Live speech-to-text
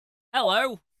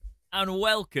Hello, and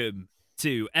welcome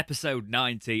to episode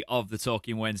 90 of the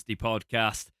Talking Wednesday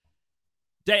podcast.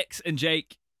 Dex and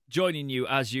Jake joining you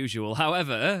as usual.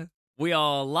 However, we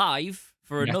are live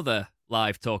for another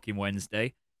live Talking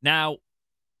Wednesday. Now,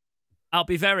 I'll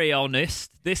be very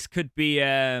honest, this could be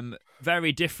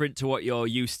very different to what you're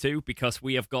used to because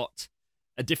we have got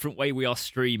a different way we are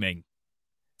streaming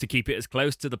to keep it as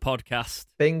close to the podcast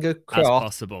Finger as crossed.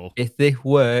 possible. If this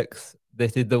works,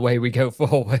 this is the way we go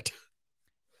forward.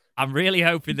 I'm really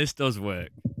hoping this does work,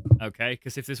 okay?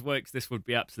 Because if this works, this would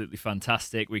be absolutely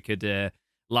fantastic. We could,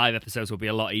 live episodes will be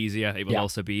a lot easier. It will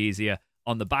also be easier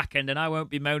on the back end, and I won't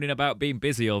be moaning about being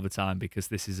busy all the time because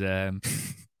this is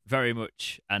very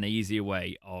much an easier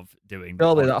way of doing the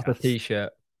Surely podcast. that's a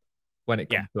t-shirt when it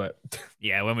comes to it.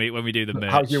 Yeah, when we do the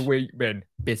merch. How's your week been?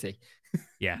 Busy.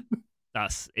 Yeah,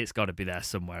 it's got to be there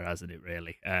somewhere, hasn't it?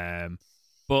 Really.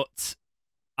 But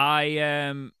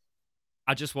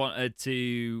I just wanted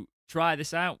to try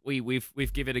this out.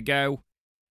 We've given it a go.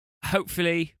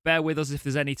 Hopefully, bear with us if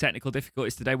there's any technical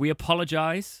difficulties today. We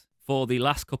apologise for the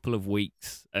last couple of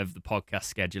weeks of the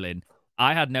podcast scheduling.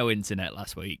 I had no internet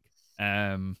last week,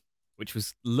 which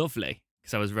was lovely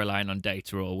because I was relying on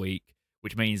data all week,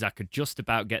 which means I could just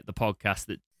about get the podcast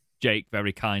that Jake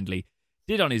very kindly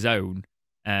did on his own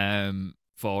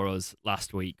for us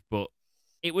last week. But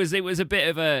it was a bit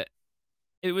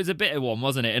of one,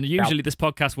 wasn't it? And usually this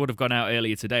podcast would have gone out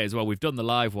earlier today as well. We've done the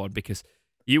live one because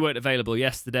you weren't available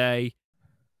yesterday.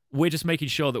 We're just making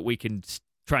sure that we can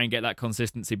try and get that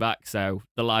consistency back. So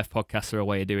the live podcasts are a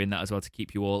way of doing that as well to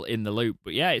keep you all in the loop.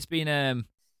 But yeah, it's been an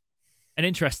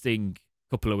interesting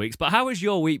couple of weeks. But how has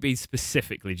your week been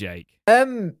specifically, Jake?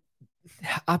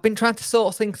 I've been trying to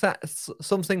sort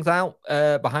some things out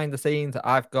behind the scenes.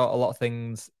 I've got a lot of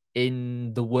things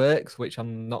in the works, which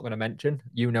I'm not going to mention.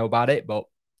 You know about it,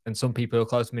 and some people who are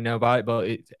close to me know about it, but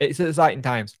it's exciting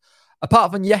times.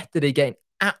 Apart from yesterday getting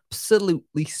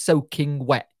absolutely soaking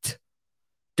wet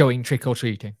going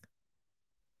trick-or-treating.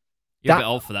 You're a bit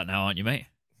old for that now, aren't you, mate?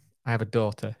 I have a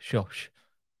daughter. Shush.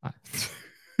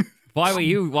 Why were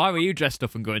you dressed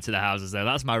up and going to the houses, though?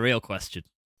 That's my real question.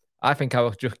 I think I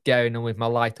was just going on with my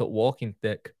light-up walking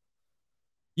stick.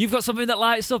 You've got something that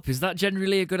lights up. Is that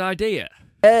generally a good idea?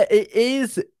 It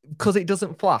is, because it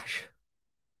doesn't flash.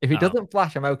 If it doesn't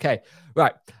flash, I'm okay.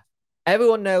 Right.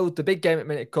 Everyone knows the big game at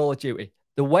minute, Call of Duty.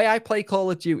 The way I play Call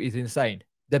of Duty is insane.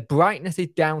 The brightness is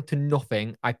down to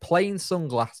nothing. I play in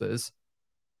sunglasses,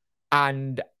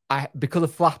 and because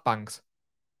of flashbangs.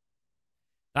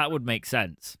 That would make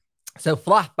sense. So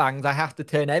flashbangs, I have to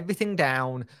turn everything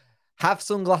down, have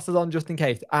sunglasses on just in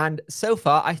case. And so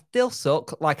far, I still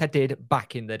suck like I did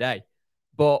back in the day.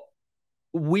 But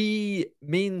me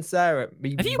and Sarah...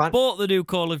 Have you bought the new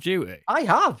Call of Duty? I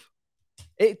have.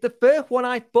 It's the first one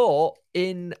I bought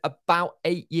in about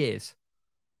 8 years.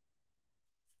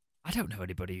 I don't know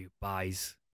anybody who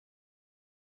buys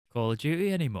Call of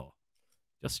Duty anymore.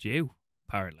 Just you,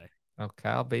 apparently. Okay,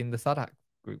 I'll be in the Sadak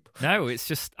group. No, it's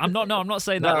just... I'm not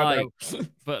saying that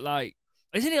But like...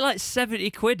 Isn't it like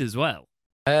 70 quid as well?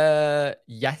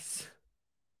 Yes.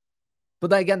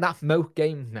 But then again, that's most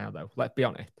games now, though. Let's be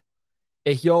honest.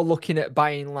 If you're looking at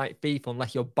buying like FIFA,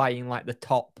 unless you're buying like the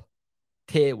top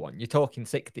tier one, you're talking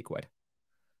 60 quid.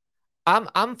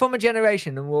 I'm from a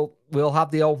generation, and we'll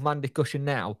have the old man discussion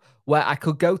now, where I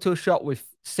could go to a shop with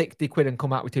 60 quid and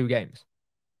come out with 2 games.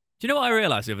 Do you know what I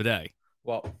realised the other day?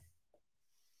 What?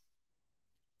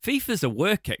 FIFA's a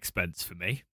work expense for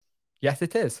me. Yes,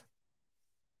 it is.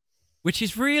 Which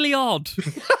is really odd.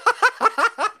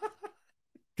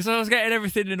 Because I was getting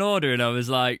everything in order, and I was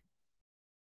like,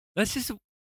 this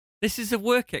is a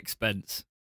work expense.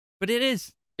 But it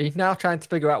is. He's now trying to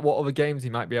figure out what other games he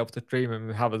might be able to stream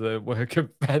and have as a work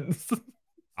expense.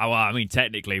 Well, I mean,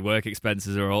 technically, work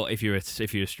expenses are all. If you're a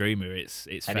streamer, it's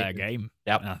fair game.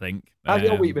 Yep. I think. How's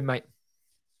your week been, mate?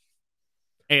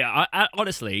 Yeah, I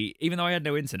honestly, even though I had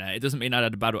no internet, it doesn't mean I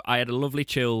had a bad. I had a lovely,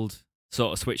 chilled,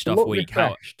 sort of switched off week.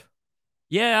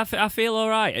 Yeah, I feel all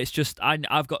right. It's just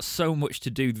I've got so much to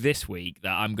do this week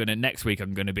that next week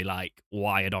I'm gonna be like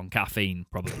wired on caffeine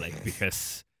probably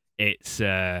because it's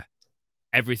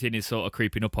everything is sort of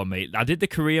creeping up on me. I did the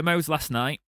career modes last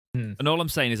night, and all I'm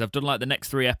saying is I've done like the next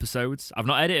 3 episodes. I've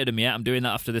not edited them yet. I'm doing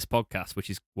that after this podcast, which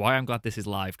is why I'm glad this is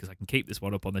live because I can keep this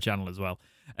one up on the channel as well.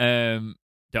 Don't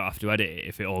have to edit it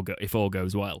if all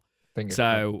goes well.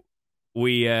 So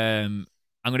I'm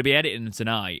going to be editing them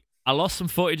tonight. I lost some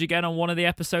footage again on one of the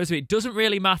episodes, but it doesn't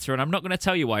really matter, and I'm not going to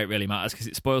tell you why it really matters because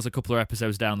it spoils a couple of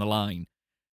episodes down the line.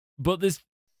 But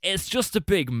it's just a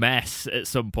big mess at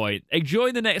some point.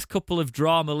 Enjoy the next couple of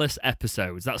dramaless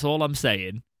episodes. That's all I'm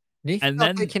saying. You need to And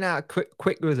start then taking out a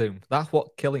quick resume. That's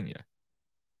what's killing you.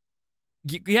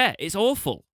 yeah, it's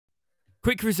awful.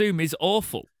 Quick resume is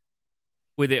awful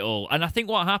with it all. And I think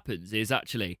what happens is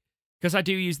actually, because I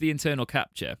do use the internal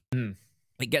capture,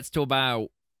 it gets to about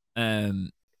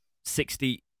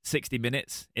 60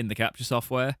 minutes in the capture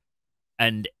software,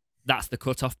 and that's the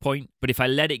cutoff point. But if I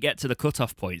let it get to the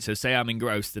cutoff point, so say I'm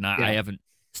engrossed and I haven't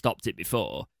stopped it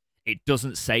before, it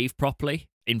doesn't save properly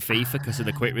in FIFA because of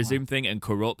the quick resume thing and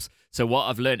corrupts. So what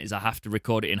I've learned is I have to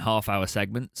record it in half-hour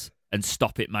segments and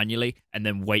stop it manually and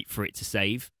then wait for it to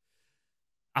save.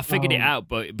 I figured it out,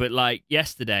 but like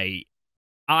yesterday,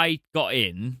 I got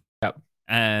in,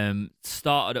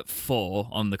 started at 4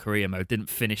 on the career mode, didn't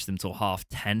finish them till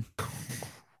 10:30.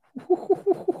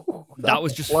 That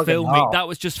was just filming. That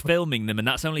was just filming them, and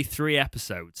that's only 3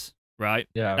 episodes, right?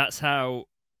 Yeah, that's how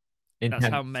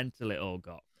mental it all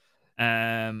got.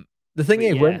 The thing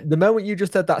is, when the moment you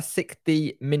just said that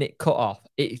 60-minute cut off,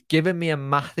 it's given me a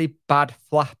massive bad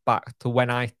flashback to when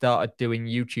I started doing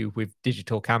YouTube with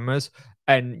digital cameras,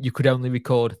 and you could only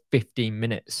record 15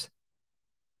 minutes.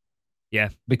 Yeah,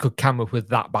 because camera was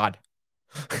that bad.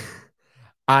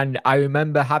 And I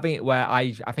remember having it where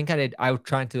I was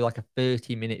trying to do like a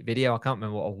 30-minute video. I can't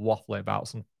remember what I was waffling about,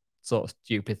 some sort of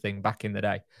stupid thing back in the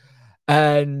day.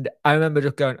 And I remember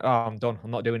just going, oh, I'm done.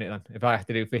 I'm not doing it then. If I have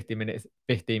to do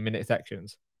 15-minute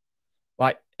sections.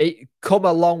 Like, it come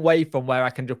a long way from where I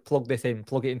can just plug it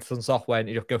into some software, and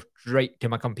it just goes straight to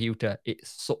my computer. It's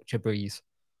such a breeze.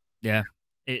 Yeah.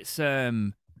 It's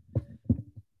the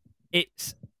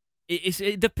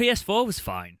PS4 was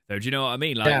fine though. Do you know what I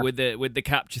mean? Like with the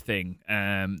capture thing,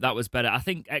 that was better. I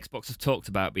think Xbox have talked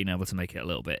about being able to make it a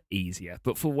little bit easier,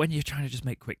 but for when you're trying to just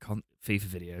make quick FIFA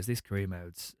videos, these career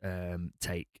modes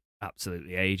take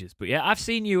absolutely ages. But yeah, I've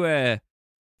seen you.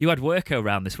 You had worko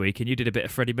around this week, and you did a bit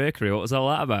of Freddie Mercury. What was all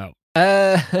that about?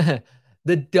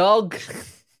 The dog.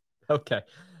 Okay.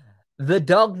 The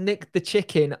dog nicked the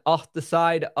chicken off the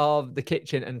side of the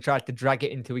kitchen and tried to drag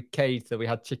it into a cage, so we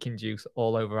had chicken juice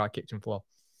all over our kitchen floor.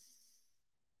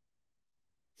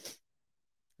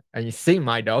 And you see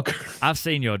my dog. I've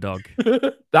seen your dog.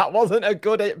 That wasn't a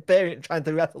good parent trying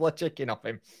to wrestle a chicken off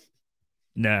him.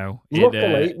 No.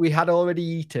 Luckily, we had already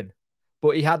eaten,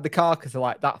 but he had the carcass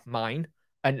like, that's mine,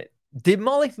 and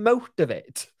demolished most of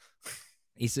it.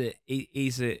 He's a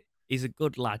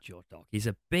good lad, your dog. He's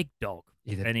a big dog.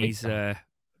 He's daft.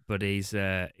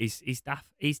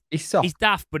 He's soft. He's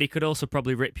daft, but he could also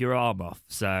probably rip your arm off.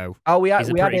 So he's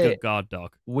a pretty good guard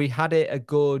dog. We had it a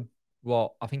good,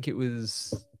 I think it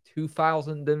was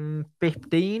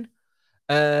 2015.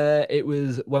 It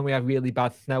was when we had really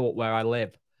bad snow up where I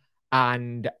live,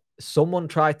 and someone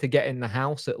tried to get in the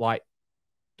house at like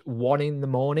 1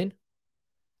 a.m,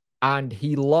 and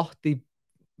he lost his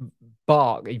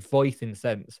voicing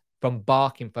sense from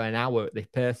barking for an hour at this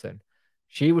person.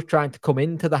 She was trying to come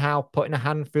into the house, putting a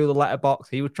hand through the letterbox.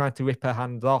 He was trying to rip her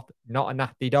hands off. Not a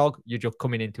nasty dog. You're just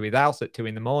coming into his house at 2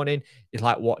 a.m. It's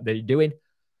like, what are you doing?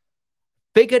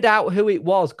 Figured out who it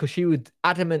was because she was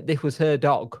adamant this was her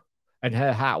dog and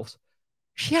her house.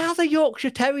 She has a Yorkshire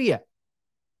Terrier.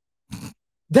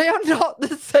 They are not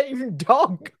the same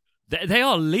dog. They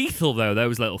are lethal, though,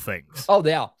 those little things. Oh,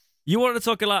 they are. You want to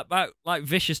talk about like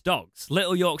vicious dogs?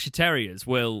 Little Yorkshire Terriers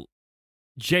will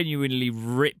genuinely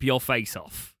rip your face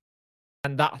off,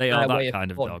 and they are that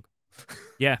kind of dog.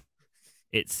 Yeah,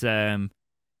 it's they're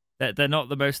not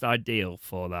the most ideal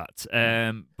for that.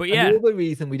 But yeah, and the other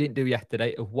reason we didn't do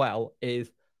yesterday as well is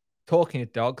talking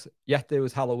of dogs. Yesterday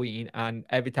was Halloween, and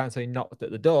every time somebody knocked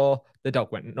at the door, the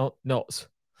dog went nuts.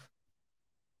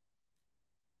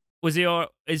 Was he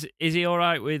is he all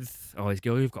right with? Oh,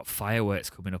 you've got fireworks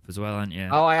coming up as well, aren't you?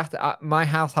 Oh, I have to. My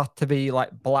house has to be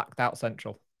like blacked out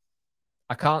central.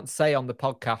 I can't say on the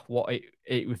podcast what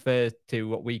it refers to,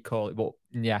 what we call it, but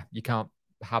yeah, you can't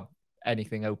have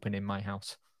anything open in my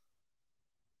house.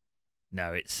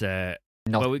 No, it's not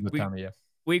the time of year.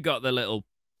 We've got the little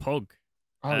pug,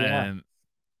 yeah.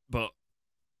 but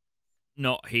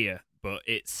not here. But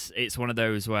it's one of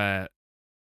those where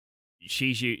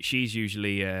she's usually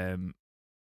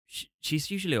she's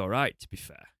usually all right, to be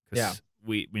fair, because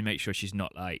we make sure she's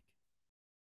not like.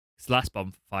 It's last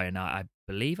bonfire night, I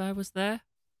believe I was there.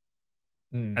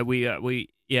 So we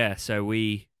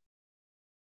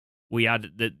had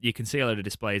you can see a load of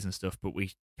displays and stuff, but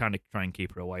we kind of try and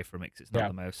keep her away from it because it's not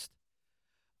the most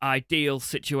ideal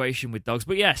situation with dogs.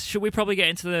 But yes, should we probably get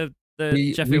into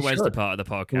the Sheffield Wednesday part of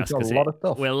the podcast? Because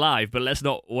we're live, but let's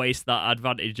not waste that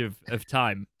advantage of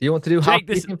time. Do you want to do Jake,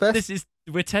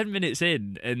 we're 10 minutes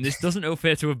in, and this doesn't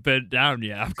appear to have burnt down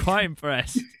yet. I'm quite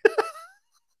impressed.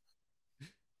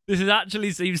 This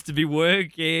actually seems to be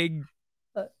working.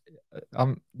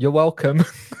 You're welcome.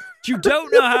 You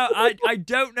don't know how I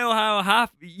don't know how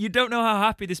happy you don't know how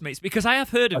happy this makes, because I have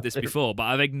heard of this before, but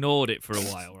I've ignored it for a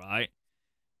while, right?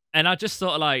 And I just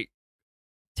sort of like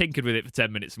tinkered with it for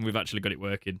 10 minutes, and we've actually got it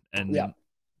working, and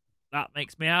that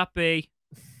makes me happy.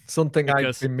 Something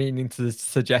I've been meaning to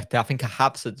suggest. I think I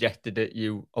have suggested it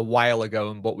you a while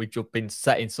ago, but we've just been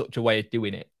set in such a way of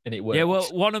doing it, and it works. Yeah, well,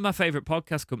 one of my favorite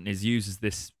podcast companies uses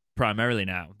this primarily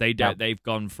now. They've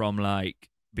gone from like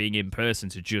being in person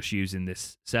to just using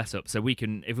this setup, so we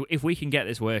can if we can get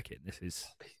this working, this is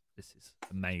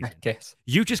amazing. Yes.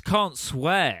 You just can't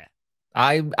swear.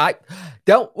 I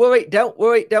don't worry.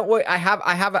 I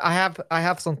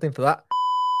have something for that.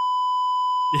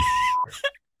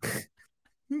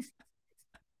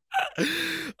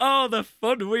 Oh, the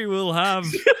fun we will have.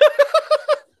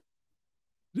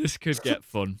 This could get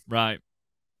fun, right?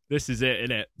 This is it,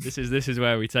 isn't it? This is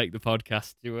where we take the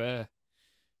podcast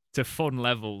to fun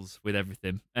levels with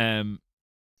everything.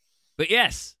 But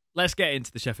yes, let's get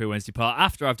into the Sheffield Wednesday part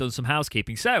after I've done some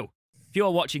housekeeping. So, if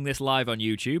you're watching this live on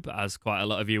YouTube, as quite a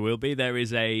lot of you will be, there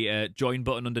is a join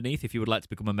button underneath if you would like to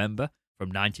become a member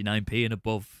from 99p and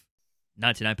above.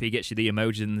 99p gets you the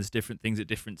emojis, and there's different things at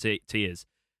different tiers.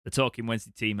 The Talking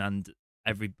Wednesday team and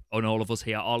all of us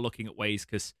here are looking at ways,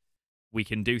 because we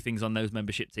can do things on those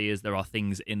membership tiers. There are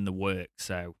things in the works,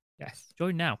 so yes,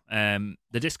 join now.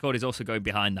 The Discord is also going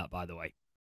behind that, by the way.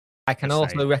 I can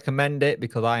also recommend it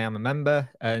because I am a member,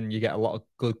 and you get a lot of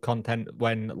good content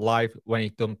when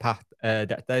you've done past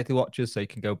Dexterity Watches, so you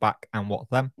can go back and watch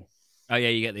them. Oh yeah,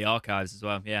 you get the archives as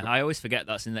well. Yeah, I always forget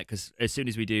that's in there, because as soon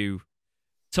as we do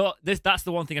that's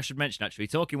the one thing I should mention, actually.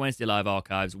 Talking Wednesday Live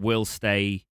archives will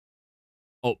stay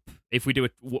up. If we do a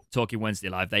Talking Wednesday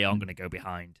Live, they aren't going to go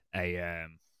behind a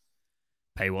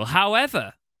paywall.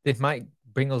 However, this might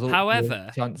bring us.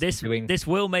 This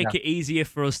will make it easier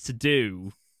for us to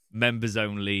do members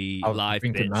only live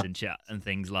bits and chat and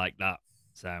things like that.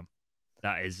 So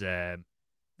that is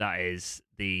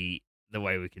the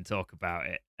way we can talk about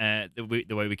it.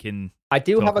 The way we can. I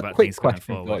do have a quick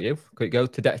question for you. Could go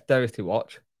to Dexterity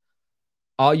Watch.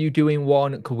 Are you doing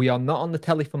one? Because we are not on the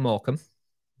telly for Morecambe,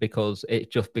 because it's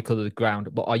just because of the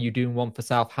ground. But are you doing one for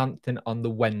Southampton on the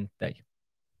Wednesday?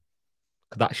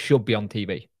 Because that should be on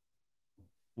TV.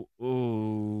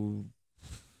 Ooh,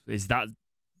 is that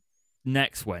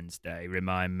next Wednesday?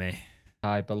 Remind me.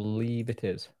 I believe it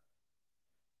is.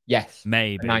 Yes,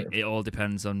 maybe. It all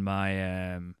depends on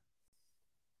my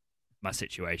my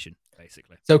situation,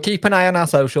 basically. So keep an eye on our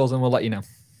socials, and we'll let you know.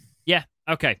 Yeah.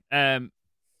 Okay.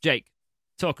 Jake,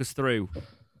 talk us through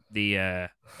the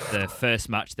first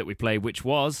match that we played, which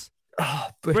was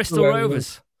Bristol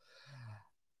Rovers.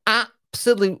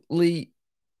 Absolutely.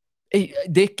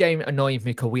 This game annoyed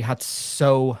me because we had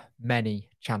so many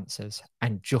chances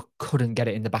and just couldn't get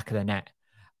it in the back of the net.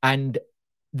 And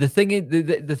the thing is,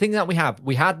 the thing that we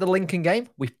had the Lincoln game.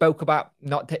 We spoke about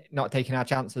not taking our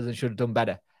chances and should have done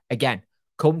better. Again,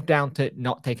 come down to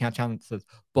not taking our chances.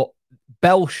 But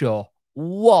Belshaw,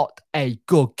 what a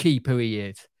good keeper he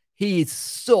is. He is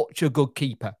such a good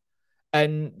keeper.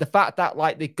 And the fact that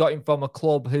they got him from a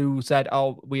club who said,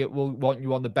 oh, we'll want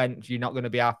you on the bench, you're not going to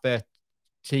be our first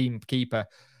team keeper.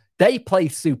 They play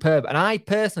superb. And I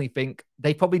personally think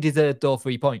they probably deserved all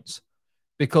 3 points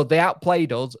because they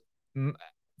outplayed us,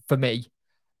 for me.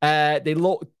 They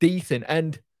look decent.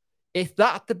 And if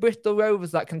that's the Bristol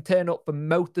Rovers that can turn up for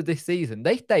most of this season,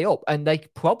 they stay up and they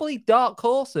probably dark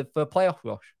horse it for a playoff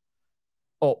rush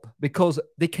up because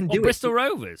they can do Bristol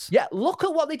Rovers? Yeah, look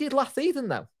at what they did last season,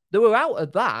 though. They were out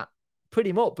of that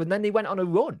pretty much, and then they went on a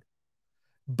run.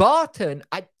 Barton's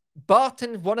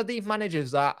one of these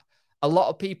managers that a lot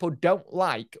of people don't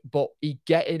like, but he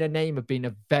getting a name of being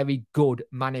a very good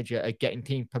manager at getting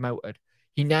teams promoted.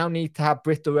 He now needs to have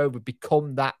Bristol Rovers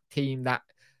become that team that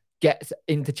gets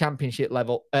into championship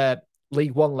level,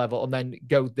 League One level, and then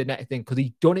go the next thing. Because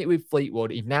he's done it with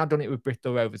Fleetwood. He's now done it with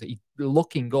Bristol Rovers. He's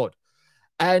looking good.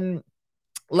 And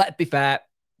let's be fair,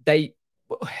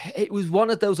 it was one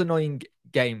of those annoying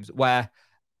games where,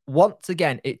 once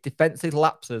again, it defensive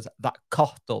lapses that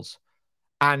cost us.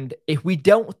 And if we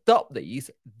don't stop these,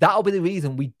 that'll be the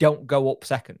reason we don't go up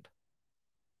second.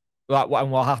 Right,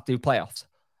 and we'll have to do playoffs.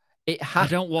 I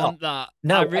don't want that.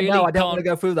 No, I don't want to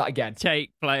go through that again.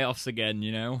 Take playoffs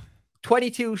again,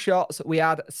 22 shots. We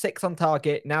had 6 on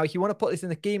target. Now, if you want to put this in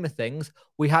the scheme of things,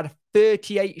 we had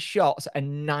 38 shots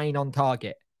and 9 on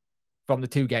target from the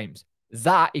 2 games.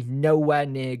 That is nowhere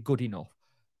near good enough.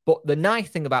 But the nice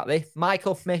thing about this,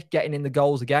 Michael Smith getting in the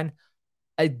goals again,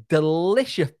 a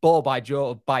delicious ball by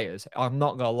Joe Byers. I'm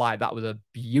not going to lie, that was a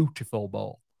beautiful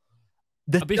ball.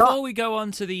 Before we go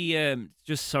on to the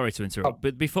just sorry to interrupt,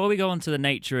 but before we go on to the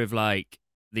nature of like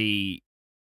the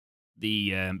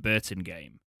Burton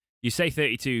game, you say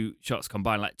 32 shots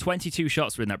combined, like 22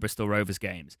 shots were in that Bristol Rovers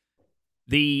games.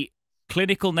 The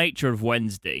clinical nature of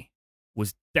Wednesday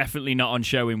was definitely not on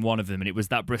show in one of them, and it was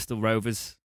that Bristol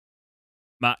Rovers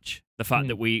match. The fact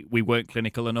that we weren't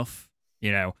clinical enough,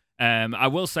 you know. I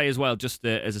will say as well, just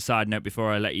as a side note,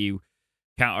 before I let you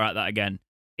counteract that again,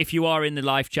 if you are in the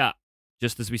live chat,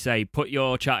 just as we say, put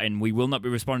your chat in. We will not be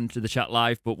responding to the chat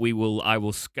live, but I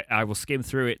will skim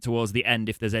through it towards the end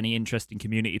if there's any interesting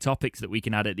community topics that we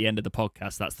can add at the end of the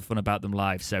podcast. That's the fun about them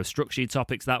live. So structure your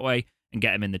topics that way and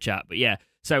get them in the chat. But yeah,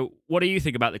 so what do you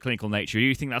think about the clinical nature? Do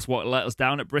you think that's what let us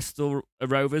down at Bristol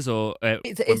Rovers, or when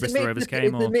Bristol Rovers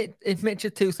came? It's a mixture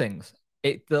of two things.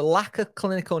 It's the lack of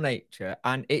clinical nature,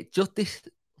 and it's just this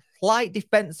slight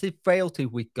defensive frailty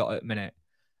we've got at the minute.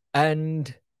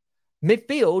 And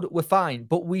midfield, we're fine,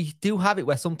 but we do have it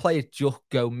where some players just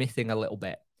go missing a little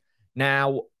bit.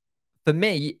 Now, for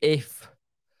me, if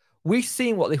we've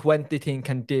seen what this Wednesday team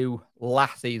can do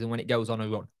last season when it goes on a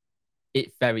run,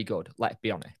 it's very good, let's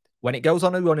be honest. When it goes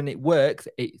on a run and it works,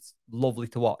 it's lovely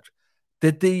to watch.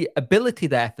 The ability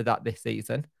there for that this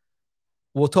season,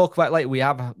 we'll talk about later, we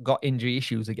have got injury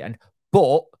issues again,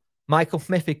 but Michael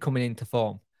Smith is coming into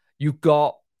form. You've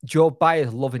got Joe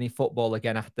Byers loving his football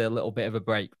again after a little bit of a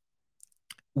break.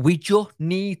 We just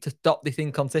need to stop this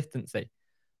inconsistency.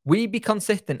 We be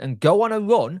consistent and go on a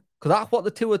run, because that's what the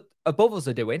two above us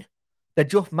are doing. They're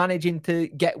just managing to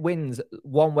get wins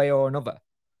one way or another.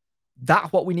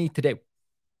 That's what we need to do.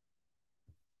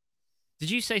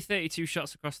 Did you say 32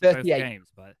 shots across the both games?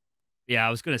 But yeah, I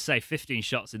was going to say 15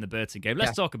 shots in the Burton game.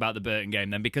 Let's talk about the Burton game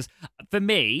then, because for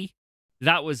me,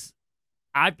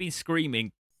 I've been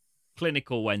screaming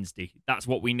clinical Wednesday. That's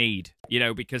what we need, you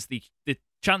know, because the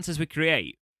chances we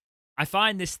create, I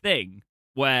find this thing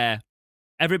where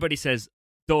everybody says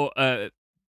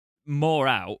more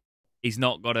out. He's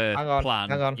not got a plan.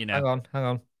 Hang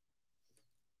on.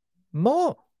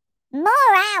 More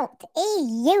out.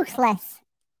 He's useless.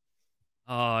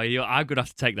 Oh, I'm going to have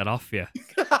to take that off you.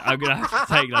 I'm going to have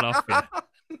to take that off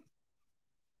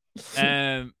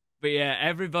you. But yeah,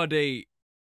 everybody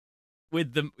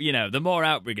with the more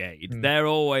out brigade, they're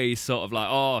always sort of like,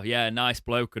 oh yeah, nice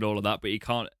bloke and all of that, but he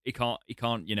can't,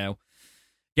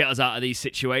 get us out of these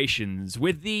situations.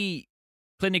 With the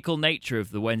clinical nature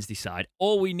of the Wednesday side,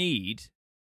 all we need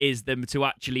is them to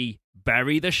actually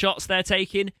bury the shots they're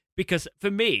taking. Because for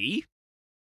me,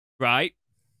 right,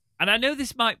 and I know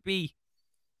this might be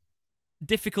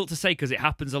difficult to say because it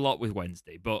happens a lot with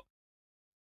Wednesday, but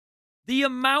the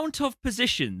amount of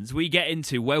positions we get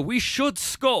into where we should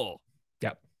score,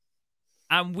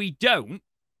 and we don't,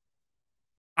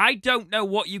 I don't know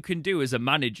what you can do as a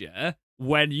manager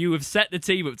when you have set the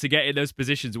team up to get in those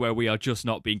positions where we are just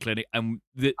not being clinical and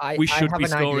we should be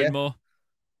scoring more.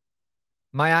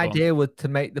 My idea was to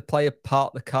make the player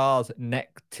park the cars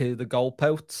next to the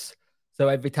goalposts, so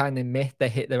every time they miss, they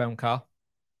hit their own car.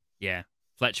 Yeah,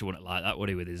 Fletcher wouldn't like that, would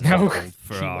he, with his old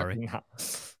Ferrari?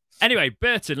 Anyway,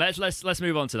 Burton, let's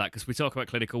move on to that, because we talk about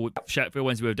clinical. Sheffield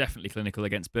Wednesday were definitely clinical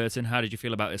against Burton. How did you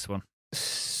feel about this one?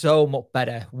 So much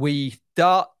better.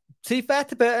 To be fair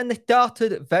to Burton, they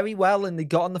started very well and they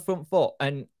got on the front foot.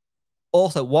 And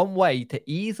also, one way to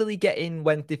easily get in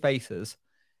Wednesday faces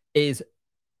is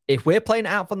if we're playing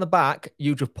out from the back,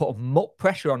 you just put much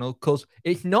pressure on us, because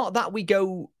it's not that we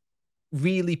go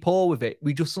really poor with it.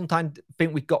 We just sometimes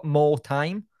think we've got more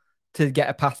time to get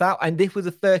a pass out. And this was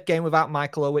the first game without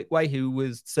Michael Owickway, who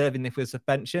was serving this with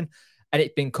suspension, and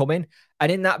it's been coming.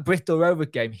 And in that Bristol Rovers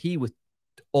game, he was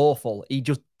awful. He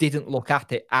just didn't look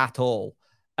at it at all.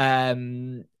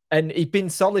 And he's been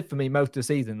solid for me most of the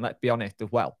season, let's be honest,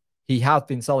 as well. He has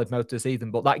been solid most of the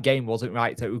season, but that game wasn't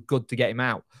right, so it was good to get him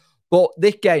out. But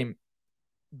this game,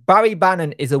 Barry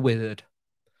Bannon is a wizard.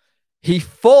 He's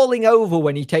falling over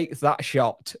when he takes that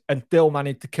shot and still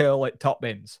managed to curl it top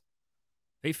bins.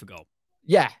 He forgot.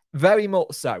 Yeah, very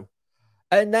much so.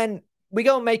 And then we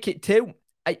go and make it 2.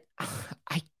 I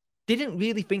didn't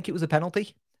really think it was a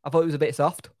penalty. I thought it was a bit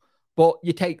soft, but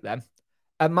you take them.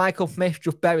 And Michael Smith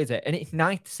just buries it. And it's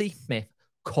nice to see Smith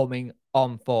coming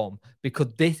on form,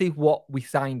 because this is what we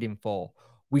signed him for.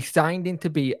 We signed him to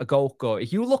be a goal scorer.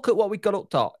 If you look at what we got up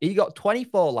top, he got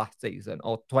 24 last season,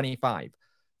 or 25.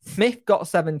 Smith got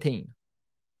 17.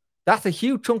 That's a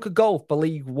huge chunk of goal for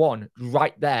League One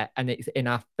right there, and it's in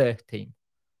our first team.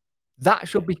 That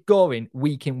should be scoring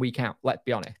week in, week out, let's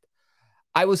be honest.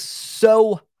 I was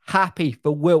so happy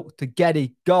for Wilt to get his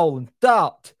goal and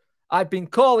start. I've been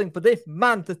calling for this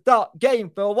man to start game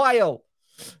for a while.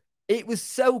 It was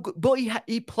so good, but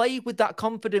he played with that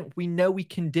confidence we know he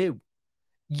can do.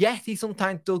 Yes, he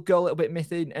sometimes does go a little bit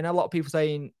missing, and a lot of people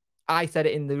saying, I said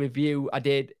it in the review I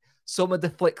did, some of the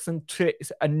flicks and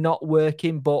tricks are not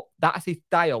working, but that's his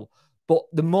style. But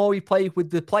the more he plays with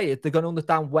the players, they're going to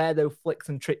understand where those flicks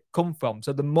and tricks come from.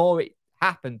 So the more it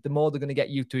happens, the more they're going to get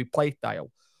used to his play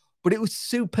style. But it was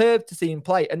superb to see him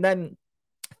play. And then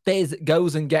Fizz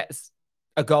goes and gets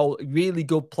a goal. Really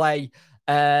good play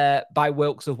by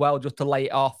Wilkes as well, just to lay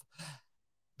it off.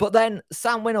 But then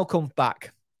Sam Winnall comes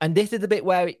back. And this is the bit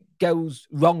where it goes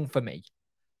wrong for me.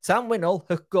 Sam Winnall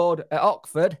has scored at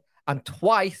Oxford and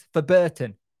twice for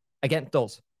Burton against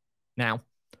us. Now,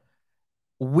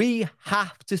 we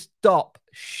have to stop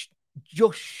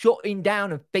just shutting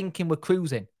down and thinking we're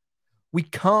cruising. We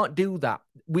can't do that.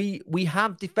 We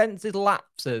have defensive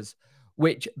lapses,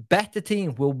 which better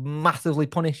teams will massively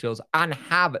punish us and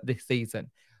have this season.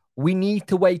 We need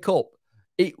to wake up.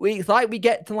 It's like we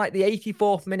get to like the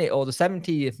 84th minute or the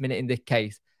 70th minute in this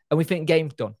case, and we think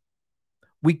game's done.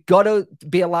 We got to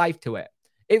be alive to it.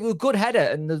 It was a good header,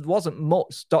 and there wasn't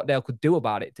much Stockdale could do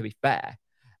about it, to be fair.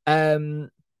 And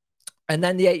then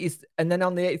on the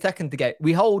 82nd again,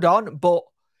 we hold on, but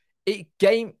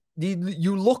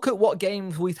you look at what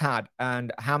games we've had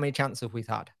and how many chances we've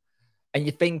had, and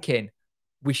you're thinking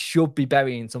we should be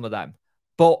burying some of them,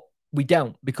 but we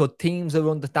don't, because teams are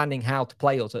understanding how to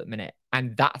play us at the minute,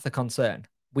 and that's a concern.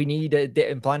 We need a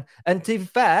different plan. And to be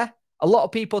fair, a lot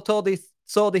of people saw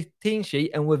this team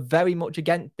sheet and were very much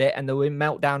against it, and they were in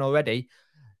meltdown already.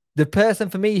 The person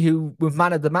for me who was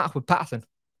man of the match was Patterson.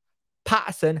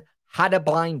 Patterson had a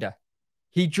blinder.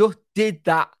 He just did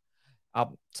that.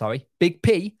 Big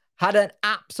P had an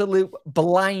absolute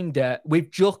blinder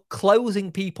with just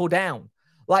closing people down.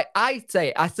 Like I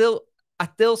say, I still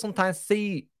sometimes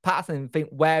see Patterson and think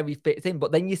where he fits in,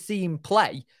 but then you see him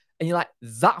play and you're like,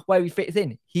 that's where he fits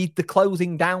in. He's the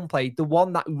closing down play, the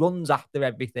one that runs after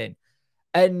everything.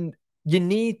 And you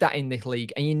need that in this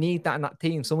league, and you need that in that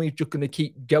team. Somebody's just going to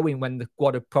keep going when the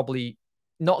squad have probably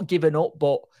not given up,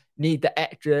 but need the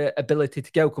extra ability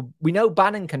to go. Because we know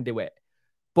Bannon can do it,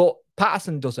 but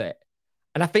Patterson does it.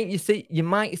 And I think you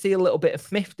might see a little bit of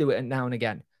Smith do it now and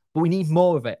again, but we need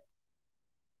more of it.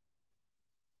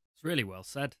 It's really well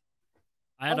said.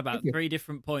 I had about 3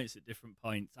 different points at different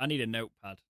points. I need a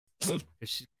notepad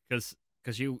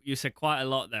because you said quite a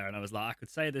lot there, and I was like, I could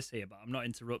say this here, but I'm not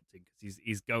interrupting because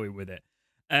he's going with it.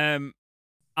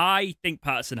 I think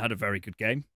Patterson had a very good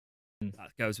game.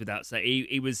 That goes without saying.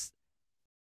 He was.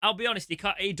 I'll be honest.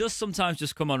 He does sometimes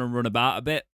just come on and run about a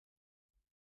bit,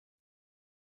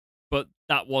 but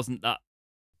that wasn't that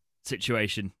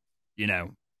situation,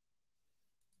 in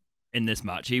this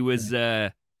match. He was.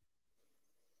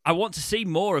 I want to see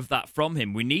more of that from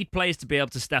him. We need players to be able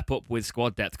to step up with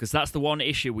squad depth, because that's the one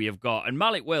issue we have got. And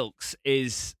Malik Wilkes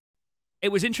is...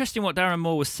 It was interesting what Darren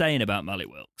Moore was saying about Malik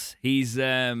Wilkes. He's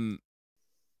not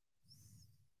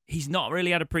really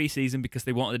had a pre-season because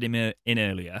they wanted him in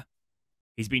earlier.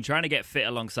 He's been trying to get fit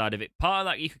alongside of it. Part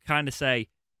of that you could kind of say,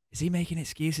 is he making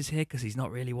excuses here because he's not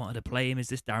really wanted to play him? Is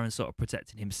this Darren sort of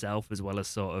protecting himself as well as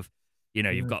sort of,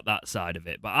 you've got that side of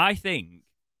it. But I think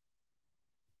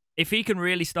if he can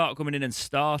really start coming in and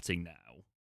starting now,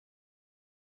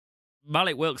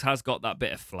 Malik Wilkes has got that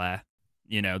bit of flair,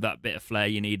 that bit of flair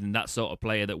you need, and that sort of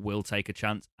player that will take a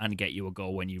chance and get you a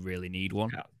goal when you really need one.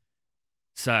 Yeah.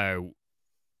 So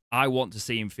I want to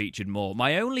see him featured more.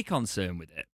 My only concern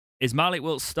with it is Malik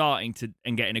Wilkes starting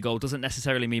and getting a goal doesn't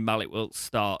necessarily mean Malik Wilkes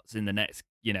starts in the next,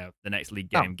 the next league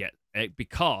game.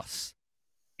 Because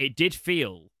it did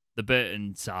feel the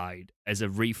Burton side as a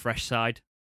refresh side.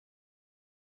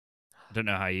 I don't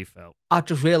know how you felt. I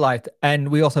just realised, and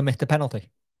we also missed a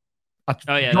penalty.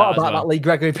 Not about that Lee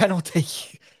Gregory penalty.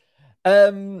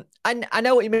 And I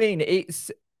know what you mean.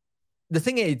 It's the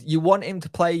thing is, you want him to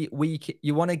play week.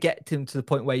 You want to get him to the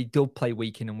point where he does play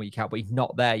week in and week out, but he's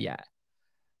not there yet.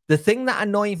 The thing that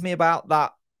annoys me about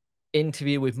that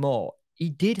interview with Moore, he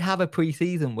did have a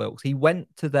pre-season, Wilkes. He went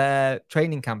to their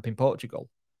training camp in Portugal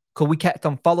because we kept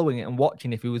on following it and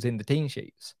watching if he was in the team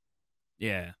sheets.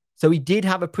 Yeah. So he did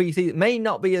have a pre-season. May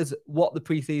not be as what the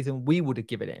pre-season we would have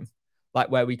given him, like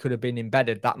where we could have been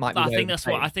embedded. That might be. I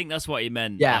think that's what he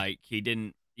meant. Yeah. Like he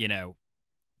didn't,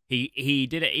 he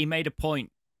did it. He made a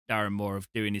point, Darren Moore, of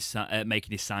doing his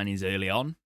making his signings early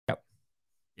on. Yep.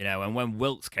 And when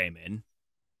Wilkes came in,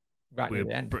 right at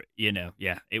the end.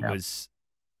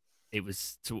 It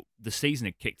was the season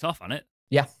had kicked off on it.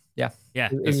 Yeah.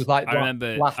 It was like I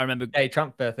remember a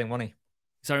transfer thing, wasn't he?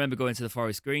 So I remember going to the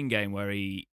Forest Green game where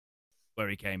he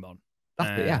came on.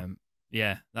 That's it, yeah.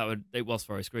 Yeah, it was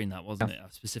Forest Green, that wasn't it? I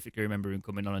specifically remember him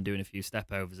coming on and doing a few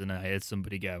step overs, and I heard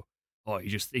somebody go, "Oh, he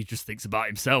just thinks about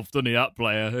himself, doesn't he? That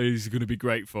player, he's going to be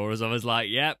great for us." I was like,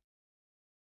 "Yep,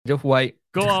 Just wait.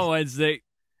 go on Wednesday."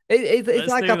 It's Let's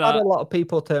like do I've had that. a lot of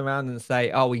people turn around and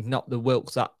say, "Oh, he's not the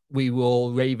Wilkes that we were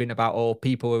all raving about, or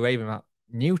people were raving about."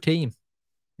 New team,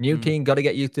 got to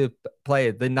get used to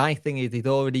players. The nice thing is he's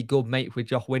already good mates with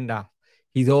Josh Windass.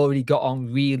 He's already got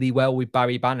on really well with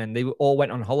Barry Bannon. They all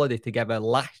went on holiday together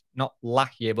not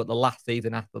last year, but the last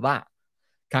season after that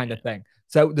kind of thing.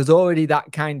 So there's already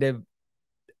that kind of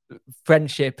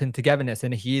friendship and togetherness.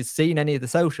 And if you've seen any of the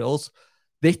socials,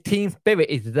 this team spirit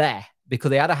is there because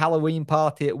they had a Halloween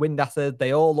party at Windasser.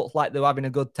 They all look like they're having a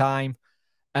good time.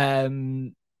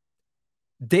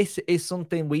 This is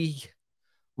something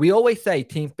we always say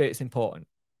team spirit's important.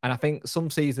 And I think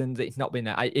some seasons it's not been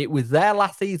there. It was there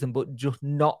last season, but just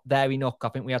not there enough. I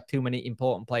think we had too many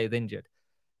important players injured.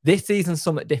 This season's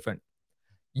somewhat different.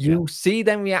 You see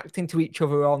them reacting to each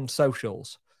other on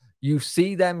socials. You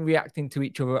see them reacting to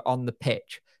each other on the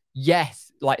pitch.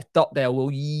 Yes, like Stockdale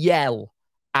will yell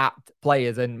at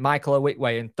players, and Michael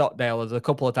Owickway and Stockdale has a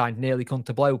couple of times nearly come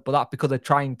to blow, but that's because they're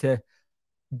trying to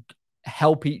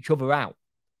help each other out.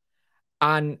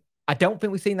 And I don't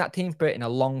think we've seen that team spirit in a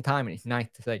long time, and it's nice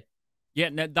to see. Yeah,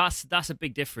 no, that's a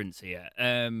big difference here.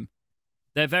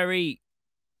 They're very.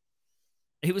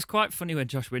 It was quite funny when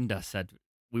Josh Windass said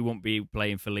we won't be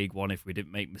playing for League One if we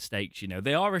didn't make mistakes. You know,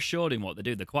 they are assured in what they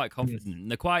do. They're quite confident,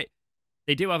 and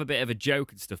they do have a bit of a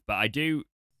joke and stuff. But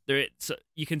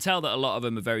you can tell that a lot of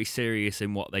them are very serious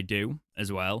in what they do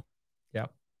as well. Yeah.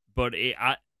 But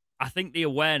I think the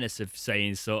awareness of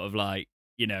saying sort of like,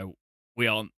 you know,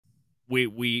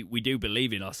 we do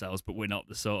believe in ourselves, but we're not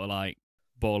the sort of like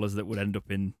ballers that would end up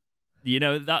in, you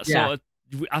know, that sort of.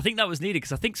 I think that was needed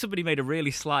because I think somebody made a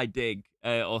really sly dig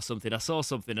or something. I saw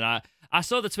something and I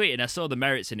saw the tweet and I saw the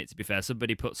merits in it, to be fair.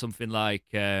 Somebody put something like,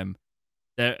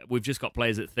 we've just got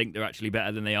players that think they're actually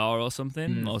better than they are or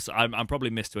something. Also, I'm probably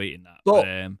mistweeting that.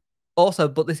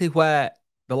 But this is where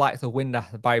the likes of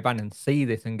Windass and Barry Bannon see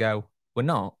this and go, we're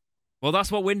not. Well,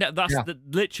 that's what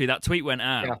literally that tweet went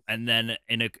out. And then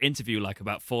in an interview like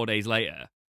about 4 days later,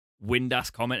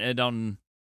 Windass commented on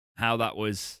how that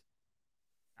was...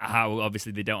 How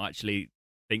obviously they don't actually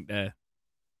think they're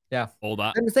all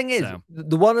that. And the thing is,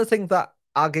 the one of the things that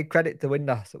I'll give credit to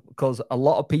Windass, because a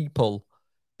lot of people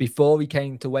before he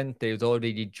came to Wednesday was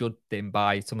already judged him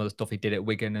by some of the stuff he did at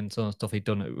Wigan and some of the stuff he'd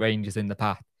done at Rangers in the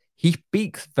past. He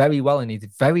speaks very well and he's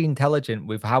very intelligent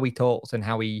with how he talks and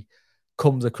how he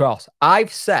comes across.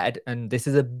 I've said, and this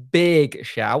is a big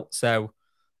shout, so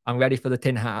I'm ready for the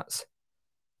tin hats,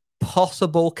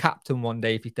 possible captain one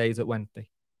day if he stays at Wednesday.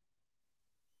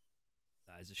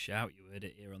 Is a shout. You heard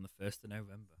it here on the 1st of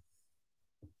November.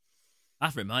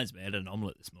 That reminds me, I had an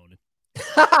omelette this morning.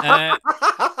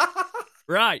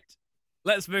 Right,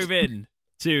 let's move in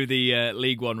to the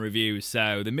League One review.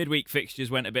 So the midweek fixtures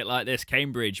went a bit like this.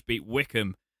 Cambridge beat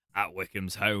Wickham at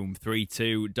Wickham's home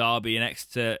 3-2. Derby and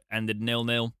Exeter ended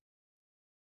 0-0.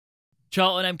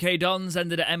 Charlton MK Dons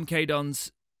ended at MK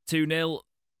Dons 2-0.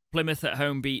 Plymouth at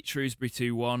home beat Shrewsbury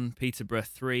 2-1, Peterborough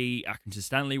 3, Accrington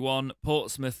Stanley 1,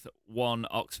 Portsmouth 1,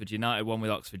 Oxford United 1, with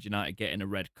Oxford United getting a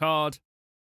red card.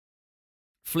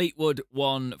 Fleetwood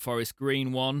 1, Forest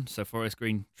Green 1, so Forest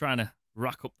Green trying to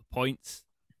rack up the points.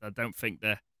 I don't think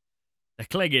they're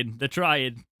clinging, they're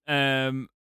trying.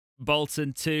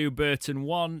 Bolton 2, Burton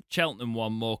 1, Cheltenham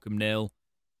 1, Morecambe 0,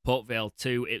 Port Vale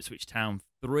 2, Ipswich Town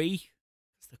 3.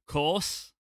 That's the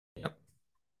course. Yep.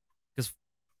 Because,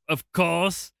 of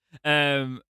course...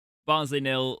 Barnsley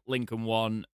 0, Lincoln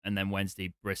 1, and then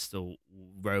Wednesday Bristol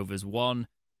Rovers 1.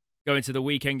 Going to the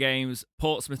weekend games,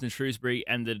 Portsmouth and Shrewsbury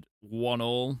ended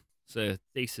 1-1. It's a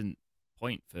decent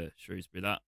point for Shrewsbury.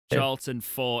 That Charlton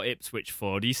 4, Ipswich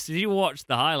 4. Did you watch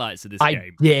the highlights of this game?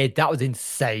 I did. That was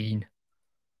insane.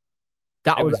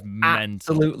 That was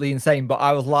mental. Absolutely insane. But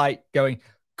I was like going,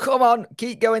 "Come on,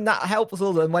 keep going. That helps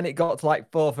us." And when it got to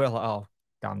like 4, I was like, "Oh,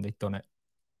 damn, they've done it."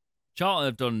 Charlton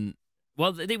have done.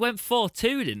 Well, they went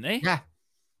 4-2, didn't they? Yeah.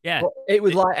 Yeah. Well, it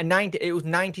was like it was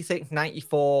 96,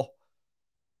 94.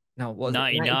 No, was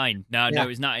 99. No, it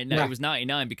was 99. It was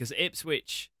 99 because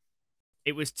Ipswich,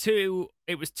 it was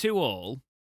 2-2,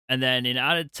 and then in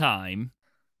added time,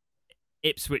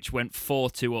 Ipswich went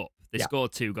 4-2 up. They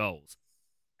scored 2 goals.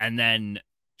 And then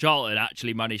Charlton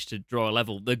actually managed to draw a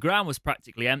level. The ground was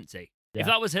practically empty. Yeah. If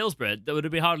that was Hillsborough, there would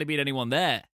have hardly been anyone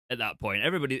there at that point.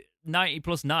 Everybody, 90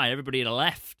 plus 9, everybody had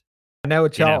left. I know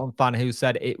a Charlton fan who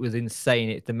said it was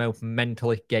insane. It's the most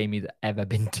mentalist game he's ever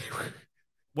been to.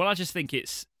 Well, I just think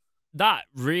that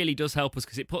really does help us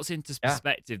because it puts into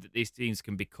perspective that these teams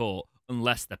can be caught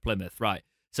unless they're Plymouth. Right.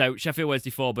 So Sheffield Wednesday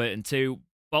 4, Burton 2,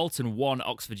 Bolton 1,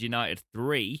 Oxford United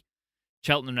 3,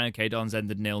 Cheltenham and OK Dons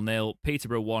ended 0-0,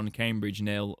 Peterborough 1, Cambridge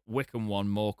 0, Wycombe 1,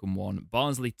 Morecambe 1,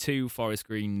 Barnsley 2, Forest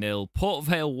Green 0, Port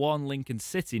Vale 1, Lincoln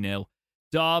City 0,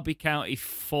 Derby County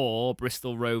 4,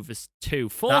 Bristol Rovers 2.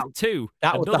 4-2.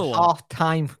 That was the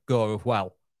half-time score as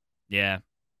well. Yeah.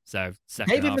 So,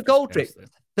 second half. David McGoldrick's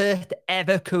first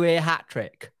ever career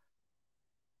hat-trick.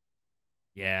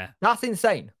 Yeah. That's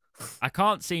insane. I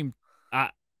can't seem...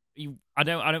 I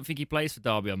don't think he plays for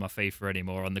Derby on my FIFA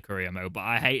anymore on the career mode, but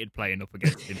I hated playing up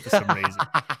against him for some reason.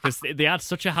 Because they had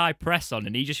such a high press on,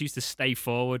 and he just used to stay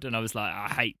forward, and I was like, I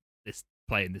hate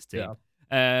playing this team.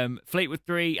 Yeah. Fleetwood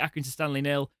 3, Accrington Stanley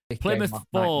 0, Plymouth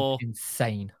 4,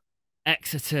 insane.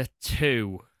 Exeter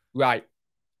 2. Right.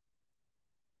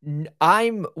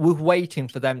 I'm waiting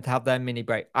for them to have their mini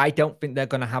break. I don't think they're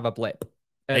going to have a blip.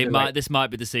 This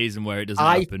might be the season where it doesn't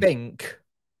happen. I think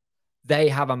they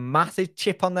have a massive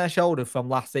chip on their shoulder from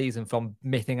last season from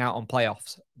missing out on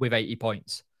playoffs with 80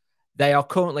 points. They are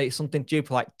currently something due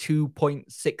for like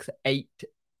 2.68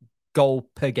 goal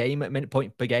per game, at minute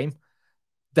point per game.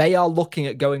 They are looking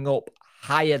at going up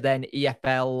higher than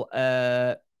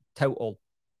EFL total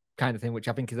kind of thing, which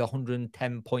I think is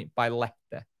 110 point by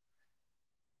Leicester.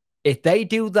 If they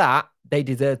do that, they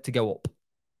deserve to go up.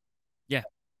 Yeah.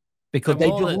 Because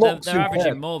they're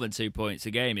averaging more than 2 points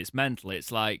a game. It's mental.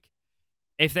 It's like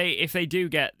if they do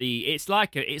get it's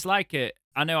like a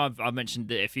I know I've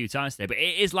mentioned it a few times today, but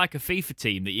it is like a FIFA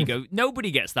team that you go,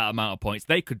 nobody gets that amount of points.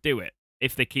 They could do it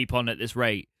if they keep on at this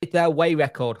rate. It's their away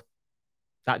record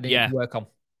that they need to work on.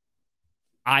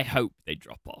 I hope they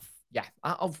drop off. Yeah.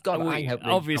 I hope they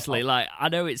obviously, like, I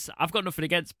know I've got nothing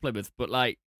against Plymouth, but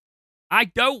like, I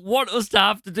don't want us to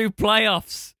have to do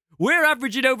playoffs. We're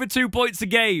averaging over 2 points a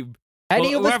game.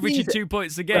 We're averaging 2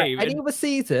 points a game. Any other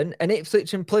season, and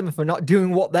Ipswich and Plymouth are not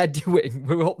doing what they're doing.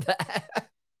 We're up there.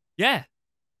 Yeah.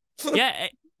 Yeah.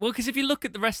 Well, because if you look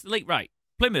at the rest of the league, right,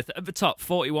 Plymouth at the top,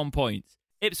 41 points.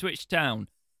 Ipswich Town,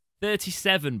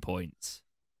 37 points.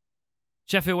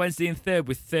 Sheffield Wednesday in third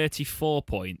with 34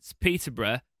 points.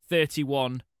 Peterborough,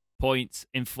 31 points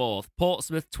in fourth.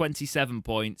 Portsmouth, 27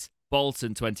 points.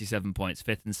 Bolton, 27 points,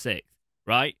 fifth and sixth,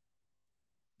 right?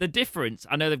 The difference,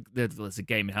 I know there's a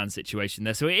game in hand situation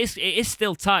there, so it is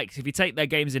still tight, because if you take their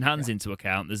games in hands into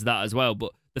account, there's that as well.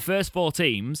 But the first 4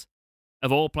 teams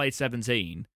have all played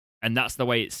 17, and that's the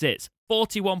way it sits.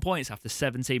 41 points after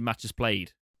 17 matches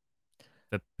played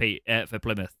for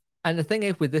Plymouth. And the thing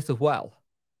is with this as well,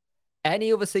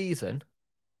 any other season,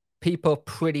 people are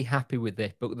pretty happy with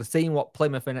this, but they're seeing what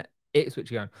Plymouth and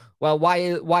Ipswich are going, well,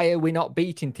 why are we not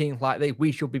beating teams like this?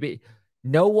 We should be beating.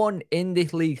 No one in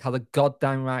this league has a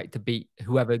goddamn right to beat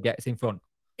whoever gets in front.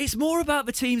 It's more about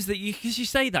the teams that because you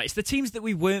say that, it's the teams that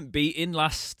we weren't beating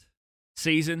last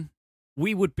season.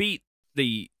 We would beat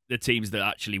the teams that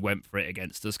actually went for it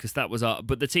against us, because that was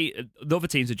but the other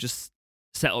teams would just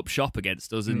set up shop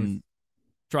against us and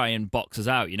try and box us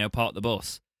out, park the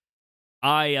bus.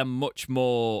 I am much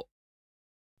more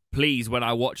pleased when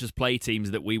I watch us play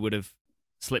teams that we would have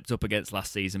slipped up against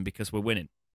last season, because we're winning.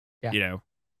 Yeah.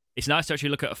 It's nice to actually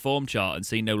look at a form chart and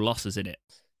see no losses in it.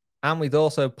 And we've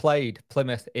also played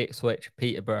Plymouth, Ipswich,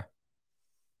 Peterborough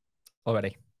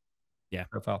already. Yeah.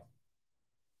 Profile.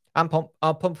 And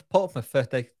Portsmouth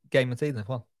first day game of the season as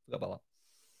well. Forgot about that.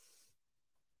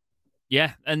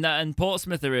 Yeah, and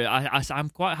Portsmouth are. I'm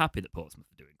quite happy that Portsmouth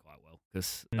are doing quite well,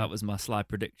 because that was my sly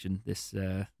prediction this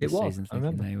season.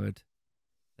 Thinking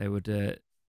they would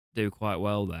do quite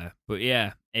well there. But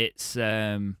yeah, it's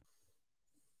 14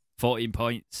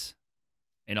 points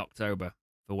in October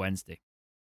for Wednesday.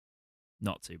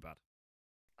 Not too bad.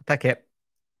 I take it.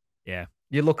 Yeah.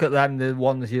 You look at them, the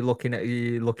ones you're looking at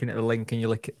the link, and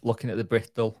you're looking at the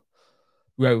Bristol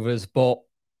Rovers, but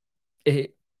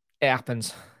it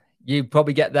happens. You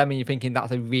probably get them and you're thinking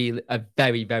that's a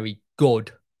very, very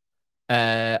good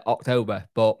October.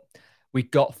 But we've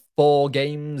got 4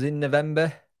 games in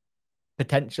November,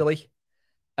 potentially,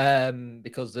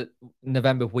 because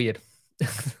November's weird.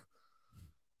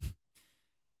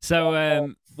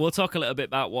 So we'll talk a little bit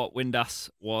about what Windass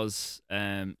was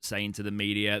saying to the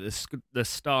media. The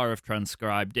Star have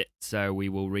transcribed it, so we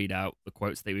will read out the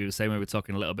quotes that we were saying. We were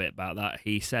talking a little bit about that.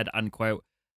 He said, and quote,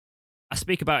 "I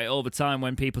speak about it all the time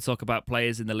when people talk about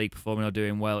players in the league performing or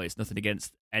doing well. It's nothing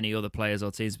against any other players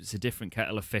or teams, but it's a different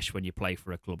kettle of fish when you play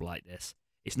for a club like this.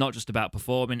 It's not just about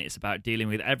performing, it's about dealing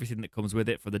with everything that comes with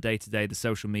it, for the day-to-day, the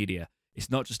social media. It's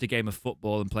not just a game of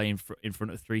football and playing in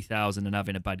front of 3,000 and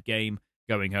having a bad game,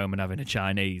 going home and having a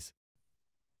Chinese.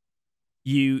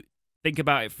 think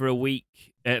about it for a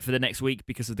week, for the next week,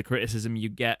 because of the criticism you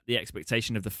get, the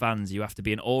expectation of the fans. You have to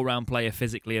be an all-round player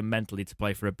physically and mentally to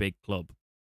play for a big club.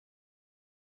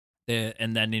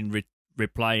 And then in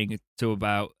replying to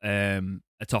about a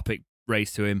topic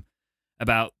raised to him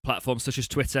about platforms such as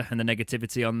Twitter and the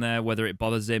negativity on there, whether it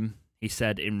bothers him, he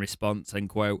said in response, and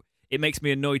quote, "It makes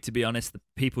me annoyed, to be honest, that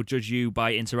people judge you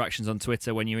by interactions on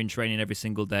Twitter when you're in training every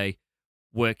single day,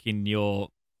 working your...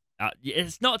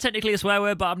 it's not technically a swear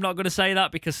word, but I'm not going to say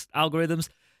that because algorithms.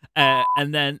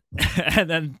 And then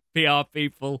PR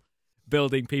people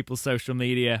building people's social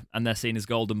media, and they're seen as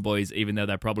golden boys, even though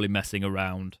they're probably messing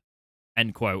around."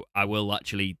 End quote. I will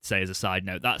actually say as a side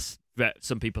note, that's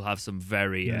some people have some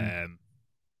very,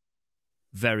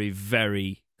 very,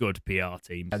 very good PR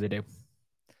teams. Yeah, they do.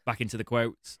 Back into the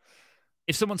quotes.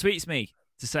 "If someone tweets me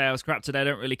to say I was crap today, I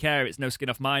don't really care. It's no skin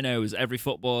off my nose. Every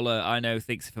footballer I know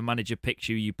thinks if a manager picks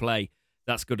you, you play.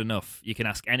 That's good enough. You can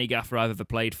ask any gaffer I've ever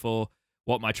played for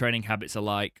what my training habits are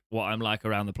like, what I'm like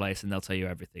around the place, and they'll tell you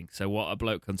everything. So what a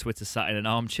bloke on Twitter sat in an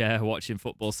armchair watching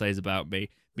football says about me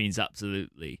means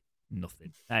absolutely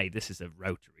nothing." Hey, this is a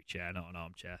rotary chair, not an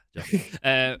armchair.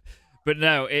 But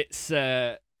no,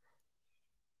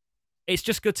 it's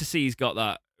just good to see he's got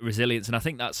that resilience, and I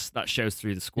think that shows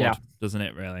through the squad, doesn't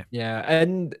it? Really? Yeah,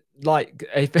 and like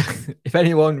if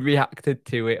anyone reacted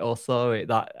to it or saw it,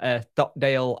 that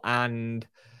Stockdale and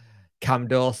Cam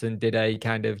Dawson did a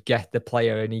kind of guess the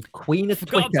player, and he queen of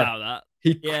Forgot Twitter. about that.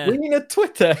 He queen of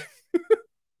Twitter.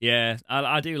 Yeah,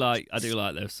 I do like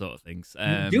those sort of things.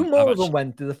 Do more of them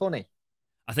when to the funny.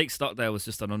 I think Stockdale was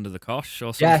just on Under the Cosh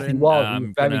or something. Yes, he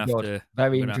was. Very good.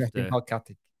 Very interesting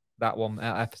podcast. That one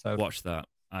episode. Watch that.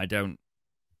 I don't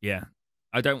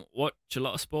watch a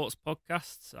lot of sports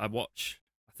podcasts. I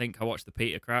think I watch the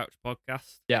Peter Crouch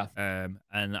podcast. Yeah.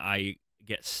 And I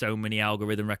get so many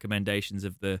algorithm recommendations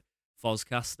of the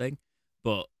Fozcast thing.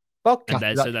 But podcast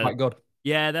that's quite good.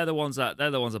 Yeah, they're the ones that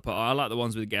put on. I like the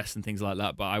ones with guests and things like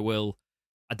that, but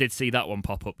I did see that one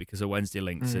pop up because of Wednesday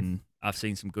links, and I've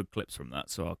seen some good clips from that,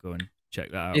 so I'll go and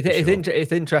check that out.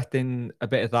 It's interesting a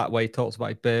bit of that way he talks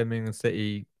about Birmingham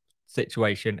City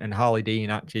situation, and Harley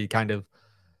Dean actually kind of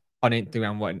on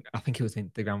Instagram, I think it was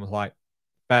Instagram, was like,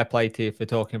 fair play to you for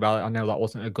talking about it. I know that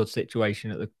wasn't a good situation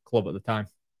at the club at the time.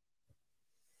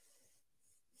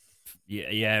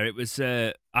 Yeah, it was.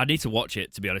 I need to watch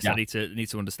it, to be honest. Yeah. I need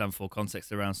to understand full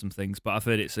context around some things, but I've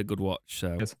heard it's a good watch,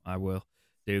 so yes. I will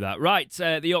do that. Right,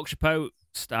 the Yorkshire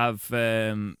Post have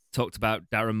talked about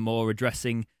Darren Moore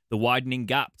addressing the widening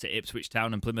gap to Ipswich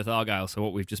Town and Plymouth Argyle. So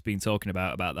what we've just been talking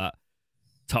about that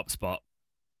top spot.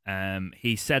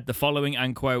 He said the following,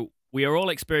 and quote, "We are all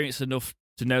experienced enough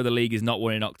to know the league is not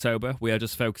won in October. We are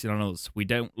just focusing on us. We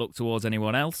don't look towards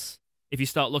anyone else. If you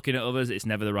start looking at others, it's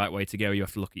never the right way to go. You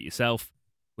have to look at yourself.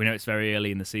 We know it's very early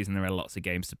in the season. There are lots of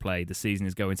games to play. The season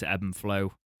is going to ebb and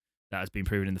flow. That has been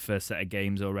proven in the first set of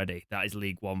games already. That is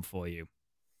League One for you."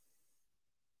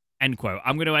 End quote.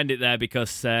 I'm going to end it there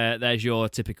because there's your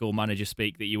typical manager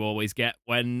speak that you always get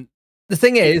when... The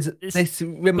thing is, this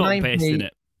reminds me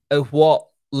of what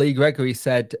Lee Gregory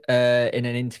said in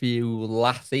an interview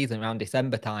last season around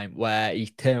December time, where he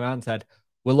turned around and said,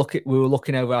 we were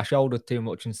looking over our shoulder too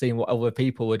much and seeing what other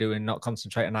people were doing, not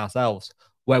concentrating on ourselves,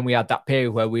 when we had that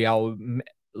period where we are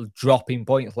dropping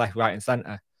points left, right, and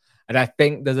centre. And I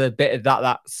think there's a bit of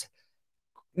that's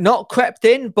not crept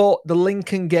in, but the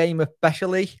Lincoln game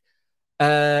especially,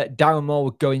 Darren Moore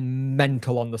was going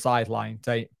mental on the sideline,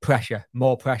 saying pressure,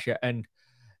 more pressure. And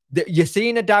you're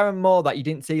seeing a Darren Moore that you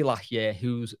didn't see last year,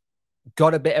 who's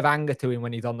got a bit of anger to him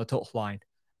when he's on the touchline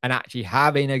and actually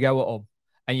having a go at them.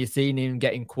 And you're seeing him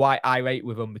getting quite irate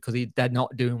with them because they're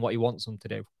not doing what he wants them to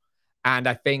do. And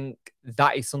I think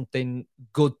that is something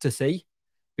good to see,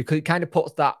 because it kind of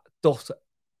puts that dust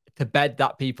to bed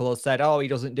that people have said, oh, he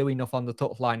doesn't do enough on the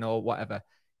touchline or whatever.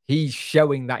 He's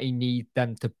showing that he needs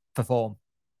them to perform.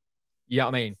 You know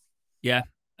what I mean? Yeah.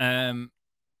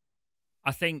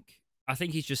 I think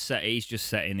he's just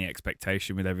setting the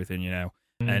expectation with everything, you know.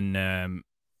 And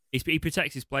he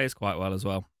protects his players quite well as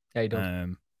well. Yeah, he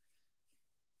does.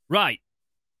 Right.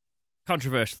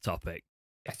 Controversial topic.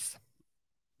 Yes.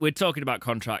 We're talking about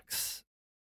contracts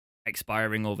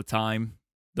expiring all the time.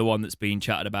 The one that's being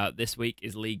chatted about this week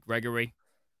is Lee Gregory.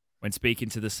 When speaking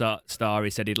to the Star, he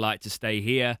said he'd like to stay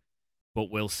here, but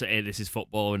we'll see. This is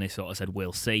football, and he sort of said,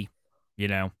 we'll see, you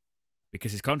know,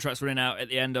 because his contract's running out at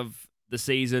the end of the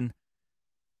season.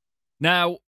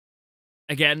 Now,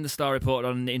 again, the Star reported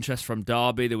on interest from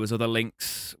Derby. There was other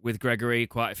links with Gregory,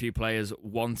 quite a few players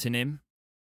wanting him.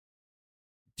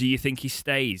 Do you think he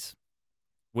stays?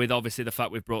 With obviously the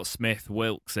fact we've brought Smith,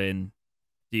 Wilkes in,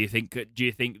 Do you think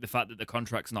the fact that the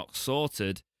contract's not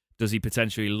sorted, does he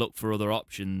potentially look for other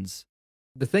options?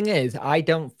 The thing is, I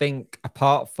don't think,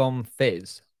 apart from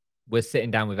Fizz, we're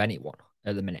sitting down with anyone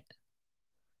at the minute.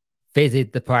 Fizz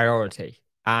is the priority.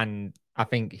 And I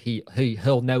think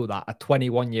he'll know that. A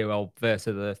 21-year-old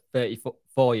versus a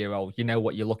 34-year-old, you know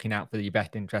what you're looking at for your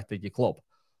best interest of your club.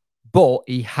 But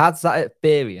he has that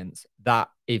experience that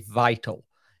is vital.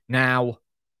 Now,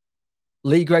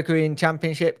 Lee Gregory in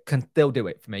Championship can still do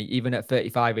it for me, even at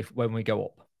 35 when we go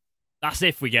up. That's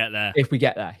if we get there. If we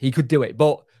get there, he could do it.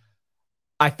 But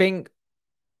I think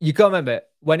you got to remember,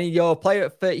 when you're a player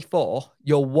at 34,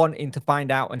 you're wanting to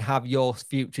find out and have your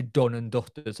future done and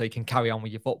dusted so you can carry on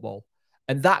with your football.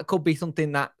 And that could be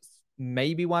something that's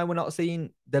maybe why we're not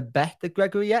seeing the best of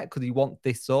Gregory yet, because he wants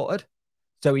this sorted.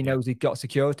 So he knows he's got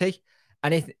security.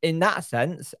 And if in that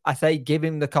sense, I say give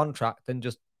him the contract and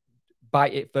just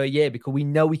bite it for a year, because we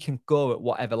know he can go at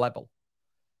whatever level.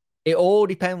 It all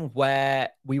depends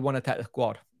where we want to take the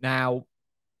squad. Now,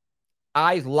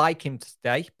 I like him to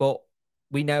stay, but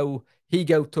we know he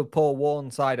go to Paul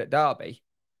Warne side at Derby,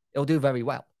 he'll do very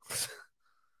well.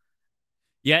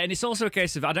 Yeah, and it's also a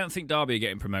case of I don't think Derby are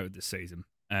getting promoted this season.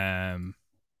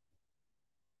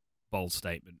 Bold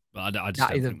statement, but I just that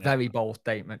don't is a think very bold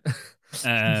statement.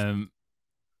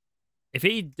 If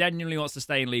he genuinely wants to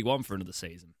stay in League One for another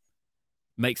season,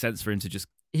 makes sense for him to just.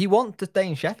 He wants to stay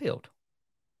in Sheffield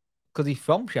because he's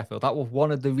from Sheffield. That was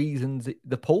one of the reasons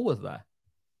the pull was there,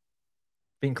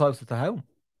 being closer to home.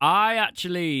 I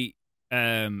actually,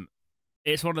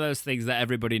 it's one of those things that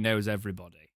everybody knows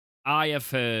everybody. I have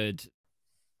heard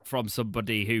from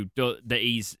somebody that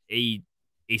he's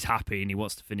happy and he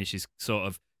wants to finish his sort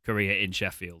of career in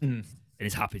Sheffield, and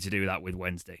he's happy to do that with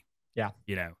Wednesday. Yeah,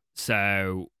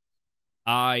 So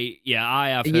I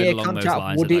have heard along those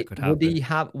lines that could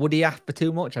happen. Would he ask for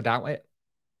too much? I doubt it.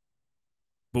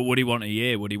 But would he want a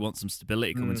year? Would he want some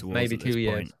stability coming towards maybe at this 2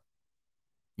 years?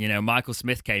 Point? Michael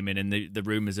Smith came in and the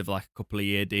rumours of like a couple of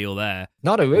year deal there.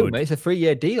 Not a rumour, it's a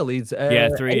 3-year deal. He's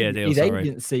 3-year deal. His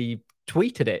agency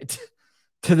tweeted it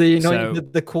to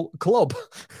the club.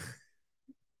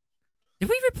 Did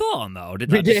we report on that? Or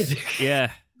did we did.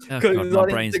 Yeah. Oh, God, my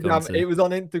brain's gone. It was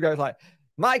on Instagram. It's like,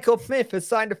 Michael Smith has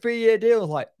signed a 3-year deal.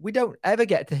 Like, we don't ever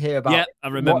get to hear about. Yeah, I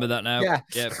remember that now. Yeah.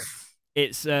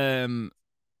 It's a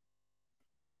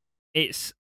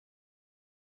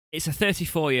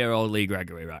 34-year-old Lee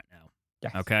Gregory right now.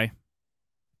 Yes. Okay.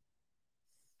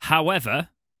 However,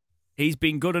 he's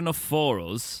been good enough for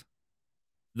us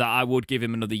that I would give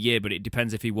him another year, but it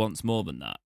depends if he wants more than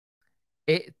that.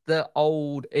 It's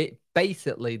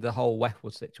basically the whole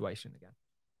Westwood situation again.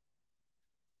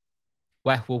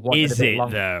 Westwood wanted is a bit it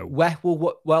longer. though?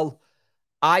 Westwood,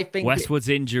 I think Westwood's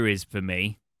injuries for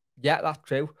me. Yeah, that's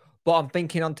true. But I'm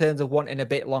thinking on terms of wanting a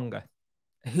bit longer.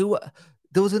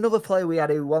 There was another player we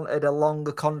had who wanted a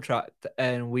longer contract,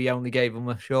 and we only gave him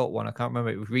a short one. I can't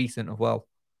remember. It was recent as well.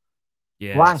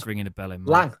 Yeah, Lang. It's ringing a bell in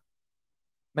Lang.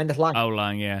 Mendes Lang. Oh,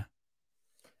 Lang, yeah.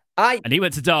 And he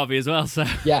went to Derby as well, so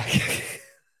yeah.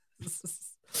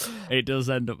 It does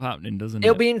end up happening, doesn't it?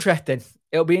 It'll be interesting.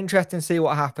 It'll be interesting to see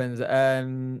what happens.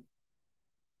 I'd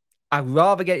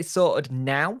rather get it sorted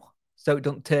now so it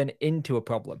doesn't turn into a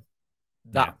problem.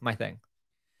 That's my thing.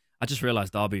 I just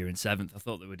realised Derby are in 7th. I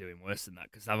thought they were doing worse than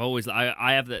that because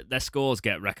I have their scores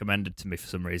get recommended to me for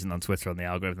some reason on Twitter on the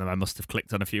algorithm. I must have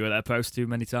clicked on a few of their posts too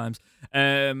many times.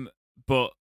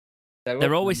 But they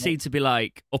always seem to be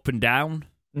like up and down,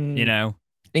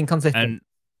 inconsistent. And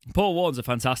Paul Warne's a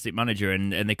fantastic manager,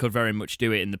 and they could very much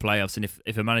do it in the playoffs. And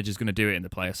if a manager's going to do it in the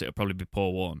playoffs, it'll probably be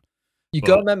Paul Warne.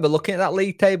 Got to remember, looking at that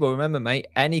league table, remember, mate,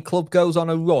 any club goes on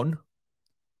a run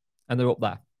and they're up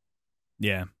there.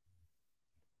 Yeah.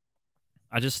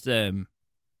 I just, I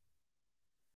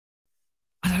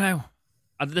don't know.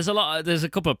 There's a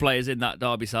couple of players in that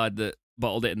Derby side that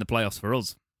bottled it in the playoffs for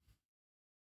us.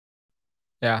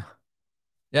 Yeah.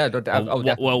 Yeah.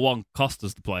 Well, one cost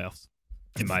us the playoffs,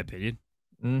 in my opinion.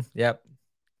 Yep.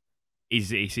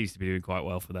 He seems to be doing quite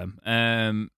well for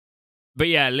them. But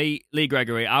yeah, Lee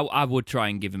Gregory, I would try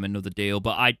and give him another deal,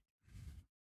 but I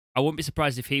wouldn't be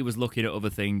surprised if he was looking at other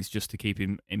things just to keep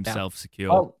himself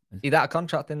secure. Oh, he's out of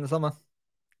contract in the summer.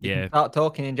 You can start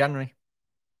talking in January.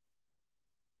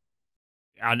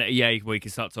 And we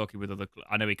can start talking with other.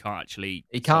 I know he can't actually.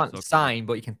 He can't sign,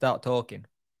 but you can start talking.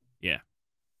 Yeah.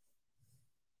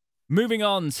 Moving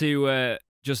on to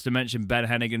just to mention, Ben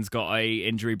Hennigan's got a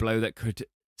injury blow that could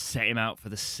set him out for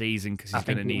the season because he's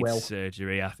going to need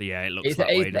surgery. It looks that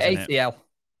way, doesn't it? ACL.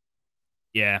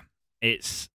 Yeah,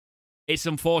 it's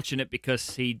unfortunate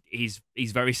because he's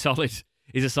very solid.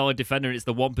 He's a solid defender, and it's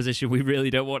the one position we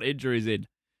really don't want injuries in.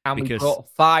 And we Because- brought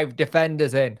 5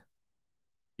 defenders in.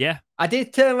 Yeah, I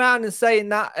did turn around and say in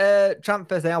that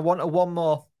transfer thing, I wanted one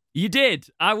more. you did.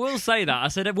 I will say that. I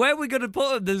said, where are we going to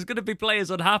put them? There's going to be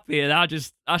players unhappy, and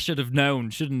I should have known,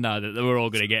 shouldn't I, that they were all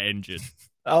going to get injured.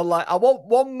 I was like, I want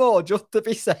one more just to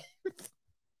be safe.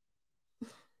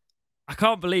 I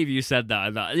can't believe you said that.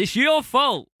 And that it's your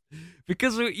fault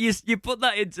because you put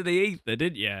that into the ether,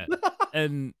 didn't you?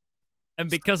 and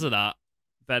because of that,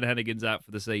 Ben Hennigan's out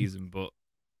for the season. But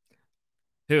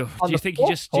who On do you the think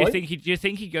fourth do you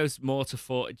think he goes more to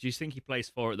 4? Do you think he plays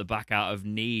 4 at the back out of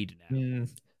need now?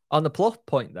 On the plus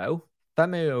point, though,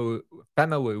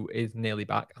 Femawu is nearly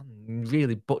back. I'm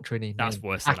really butchering his That's name.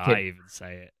 worse than Akin. I even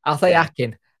say it. I'll say Yeah.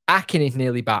 Akin. Akin is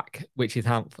nearly back, which is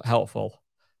helpful.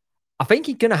 I think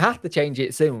he's going to have to change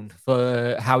it soon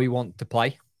for how he wants to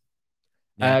play.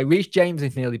 Yeah. Reece James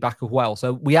is nearly back as well.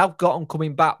 So we have got him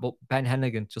coming back, but Ben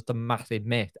Hennigan's just a massive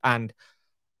myth. And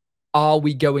are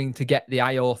we going to get the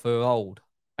Iorfa old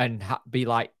and be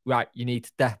like, right, you need to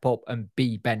step up and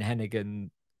be Ben Hennigan?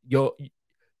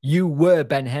 You were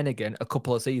Ben Hennigan a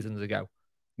couple of seasons ago.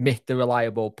 Mr.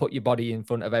 Reliable, put your body in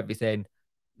front of everything.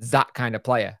 That kind of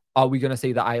player. Are we going to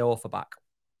see that Iorfa back?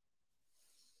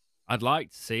 I'd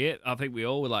like to see it. I think we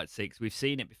all would like to see it because we've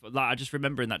seen it before. Like, I just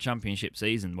remember in that championship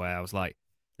season where I was like,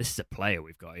 this is a player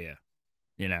we've got here.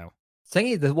 You know? Thing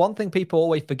is, the one thing people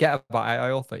always forget about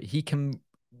Iorfa, he can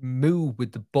move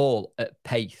with the ball at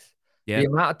pace. Yeah. The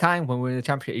amount of time when we're in the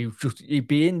championship, he'd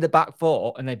be in the back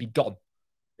 4 and they'd be gone.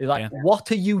 They're like, what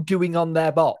are you doing on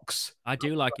their box? I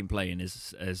do like him playing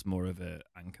as more of a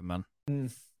anchor man.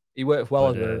 He works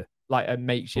well But, as a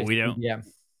makeshift. we don't. CDM.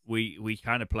 We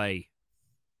kind of play.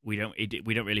 We don't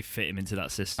really fit him into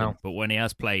that system. No. But when he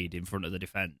has played in front of the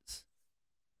defense,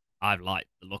 I've liked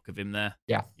the look of him there.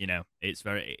 Yeah. You know, it's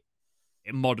very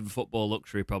modern football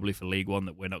luxury probably for League One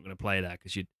that we're not going to play there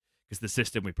because the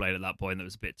system we played at that point that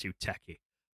was a bit too techy.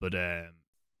 But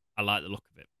I like the look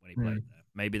of it when he played there.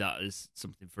 Maybe that is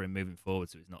something for him moving forward,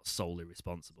 so he's not solely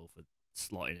responsible for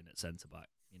slotting in at centre back.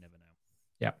 You never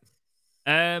know.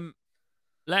 Yeah.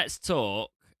 Let's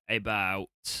talk about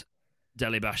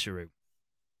Deli Bashiru.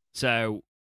 So,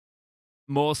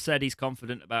 Moore said he's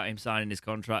confident about him signing his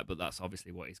contract, but that's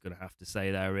obviously what he's going to have to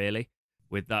say there, really.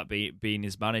 With that being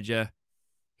his manager,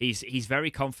 he's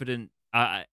very confident.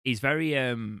 He's very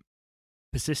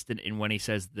persistent in when he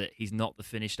says that he's not the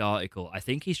finished article. I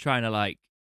think he's trying to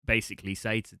basically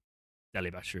say to Deli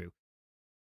Bashiru,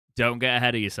 don't get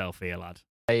ahead of yourself here, lad.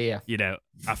 Yeah. You know,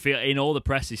 I feel in all the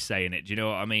press is saying it. Do you know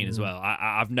what I mean as well?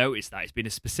 I've noticed that. It's been a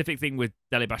specific thing with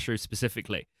Deli Bashiru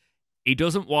specifically. He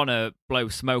doesn't want to blow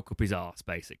smoke up his arse,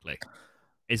 basically,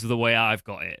 is the way I've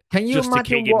got it. Can you just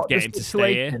imagine to what get the him to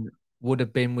stay here? situation would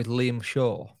have been with Liam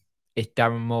Shaw if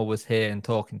Darren Moore was here and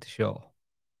talking to Shaw?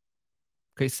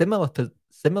 Because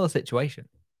similar situation.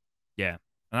 Yeah,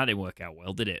 and that didn't work out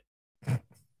well, did it?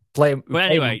 Play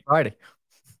anyway. on Friday.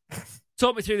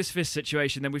 Talk me through this fifth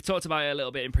situation. Then we've talked about it a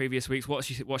little bit in previous weeks. What's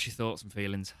your thoughts and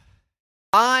feelings?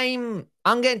 I'm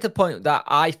getting to the point that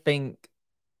I think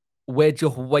we're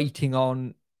just waiting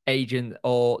on agent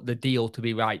or the deal to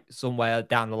be right somewhere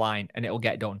down the line, and it'll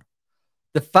get done.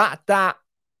 The fact that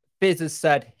Fizz has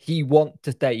said he wants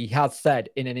to stay, he has said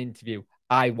in an interview,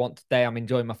 I want to stay, I'm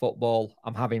enjoying my football,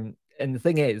 and the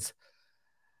thing is,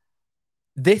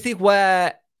 this is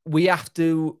where we have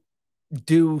to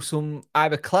do some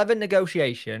either clever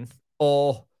negotiation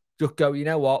or just go, you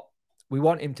know what, we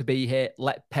want him to be here,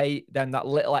 let's pay them that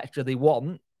little extra they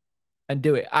want and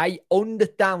do it. I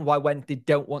understand why when they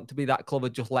don't want to be that clever,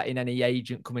 just letting any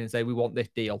agent come in and say, we want this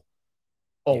deal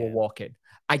or we'll walk in.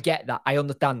 I get that. I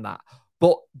understand that.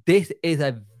 But this is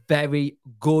a very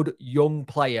good young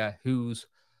player who's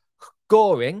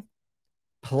scoring,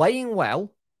 playing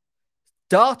well,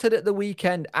 started at the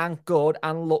weekend and good,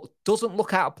 and doesn't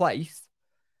look out of place.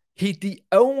 He's the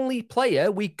only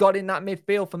player we got in that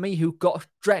midfield for me who got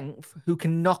strength, who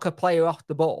can knock a player off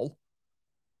the ball.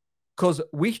 Because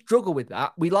we struggle with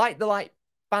that. We like the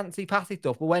fancy passy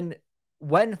stuff, but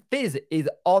when Fizz is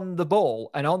on the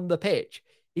ball and on the pitch,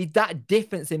 he's that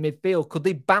difference in midfield. Could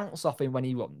they bounce off him when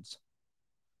he runs?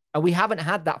 And we haven't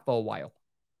had that for a while.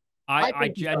 I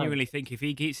genuinely think if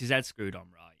he keeps his head screwed on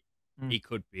right, he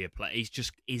could be a player.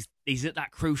 He's at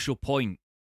that crucial point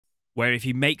where if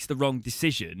he makes the wrong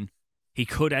decision, he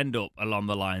could end up along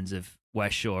the lines of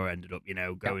where Shaw ended up,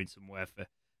 going somewhere for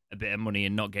a bit of money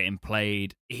and not getting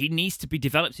played. He needs to be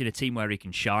developed in a team where he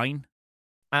can shine.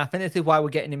 And I think this is why we're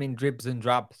getting him in dribs and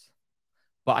drabs.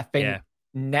 But I think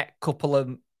next couple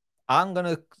of, I'm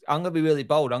gonna be really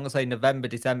bold. I'm gonna say November,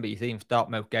 December. You see him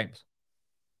start most games.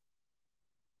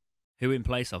 Who in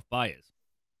place of Byers?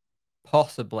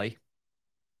 Possibly.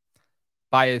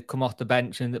 Bayer come off the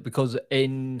bench, and that because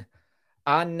in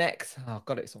our next, I've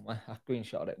got it somewhere. I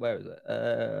screenshot it. Where is it?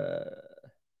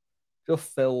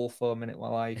 Just fill for a minute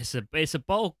while I. It's a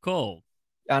bold call.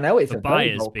 I know it's for a very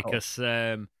Bayers bold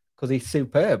because he's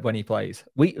superb when he plays.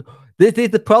 This is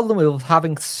the problem with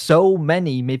having so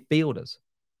many midfielders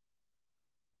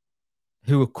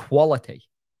who are quality.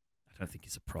 I don't think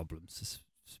it's a problem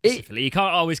specifically. You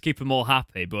can't always keep them all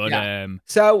happy, but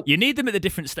so you need them at the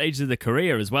different stages of the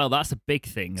career as well. That's a big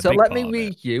thing. So let me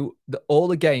read you all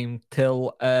the game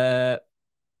till the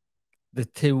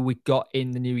 2 we got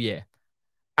in the new year.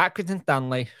 Accrington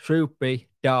Stanley, Shrewsbury,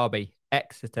 Derby,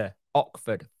 Exeter,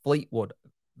 Oxford, Fleetwood,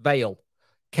 Vale,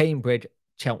 Cambridge,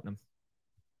 Cheltenham.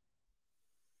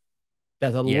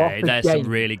 There's a lot of there's games.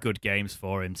 Some really good games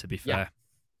for him, to be fair.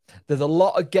 There's a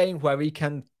lot of games where he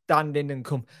can stand in and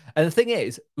come. And the thing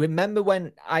is, remember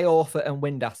when Iorfa and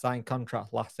Windass signed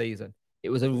contracts last season? It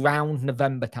was around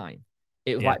November time.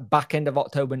 It was like back end of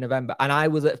October, November. And I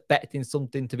was expecting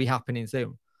something to be happening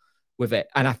soon with it.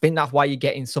 And I think that's why you're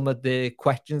getting some of the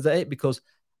questions at it, because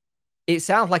it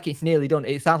sounds like it's nearly done.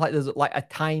 It sounds like there's like a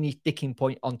tiny sticking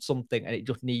point on something and it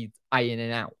just needs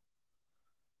ironing out.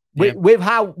 Yeah. With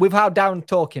how down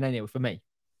talking anyway for me.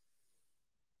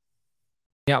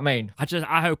 You know what I mean?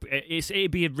 I hope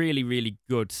it'd be a really, really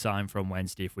good sign from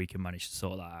Wednesday if we can manage to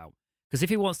sort that out. Because if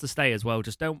he wants to stay as well,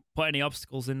 just don't put any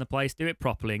obstacles in the place. Do it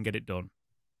properly and get it done.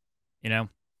 You know?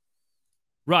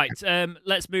 Right,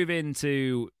 let's move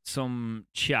into some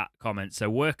chat comments. So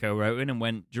Worko wrote in and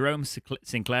went, Jerome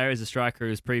Sinclair is a striker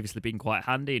who's previously been quite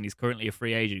handy and he's currently a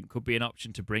free agent. Could be an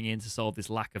option to bring in to solve this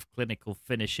lack of clinical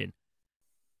finishing.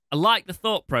 I like the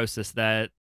thought process there,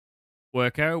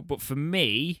 Worko, but for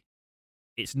me,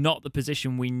 it's not the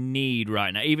position we need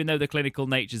right now. Even though the clinical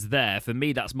nature's there, for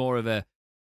me, that's more of a,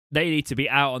 they need to be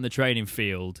out on the training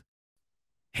field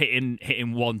hitting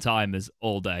one-timers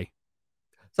all day.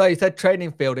 So you said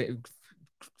training field, it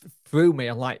threw me.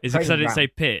 I'm like, is it because I didn't say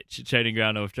pitch, training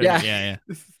ground or training? Yeah.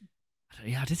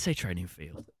 Yeah, I did say training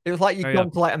field. It was like you'd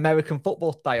gone to like American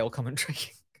football style commentary.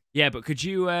 Yeah, but could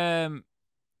you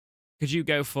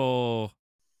go for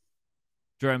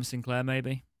Jerome Sinclair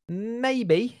maybe?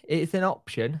 Maybe it's an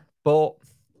option, but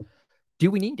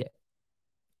do we need it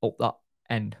up that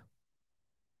end?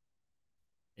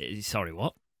 Sorry,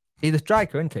 what? He's a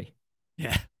striker, isn't he?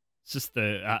 Yeah. It's just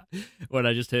when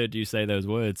I just heard you say those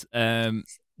words.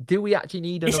 Do we actually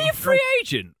need? Is he a free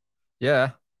agent? Yeah.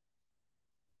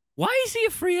 Why is he a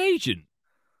free agent?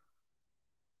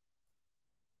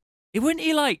 Wasn't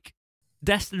he like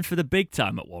destined for the big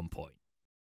time at one point?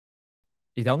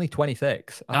 He's only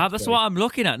 26. That's what I'm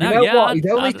looking at now. You know what? He's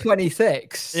only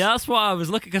 26. Yeah, that's what I was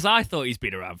looking, because I thought he's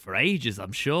been around for ages.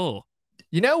 I'm sure.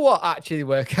 You know what? Actually,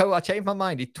 Worko, I changed my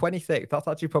mind. He's 26. That's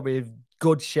actually probably a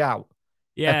good shout.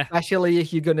 Yeah. Especially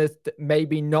if you're going to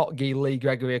maybe not give Lee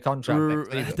Gregory a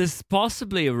contract. There's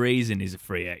possibly a reason he's a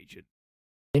free agent.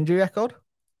 Injury record?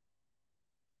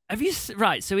 Have you...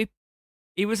 Right, so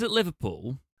he was at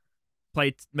Liverpool,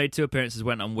 made 2 appearances,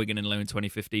 went on Wigan in loan in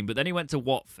 2015, but then he went to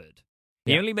Watford.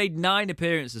 He only made 9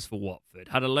 appearances for Watford,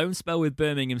 had a loan spell with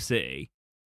Birmingham City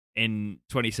in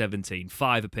 2017,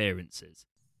 5 appearances.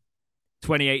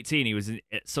 2018, he was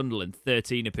at Sunderland,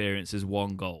 13 appearances,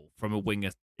 1 goal from a winger.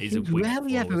 He's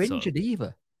rarely ever injured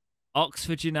either.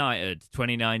 Oxford United,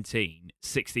 2019,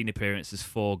 16 appearances,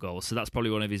 4 goals. So that's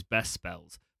probably one of his best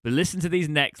spells. But listen to these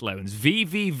next loans.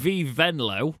 VVV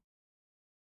Venlo,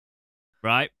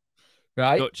 right?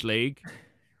 Dutch League,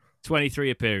 23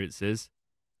 appearances.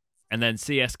 And then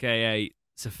CSKA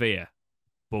Sofia,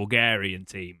 Bulgarian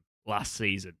team, last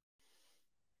season.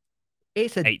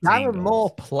 It's a Darren Moore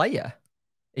player,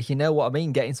 if you know what I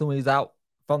mean, getting someone who's out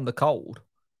from the cold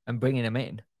and bringing him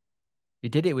in. He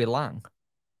did it with Lang.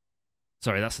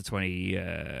 Sorry, that's the 20...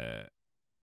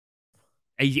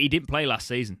 He didn't play last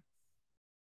season.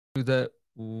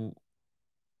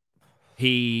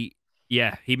 He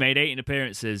made 18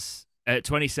 appearances,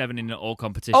 27 in all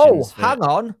competitions. Oh, hang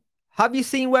on. Have you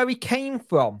seen where he came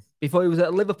from before he was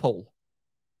at Liverpool?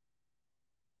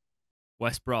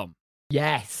 West Brom.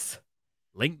 Yes.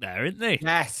 Link there, isn't he?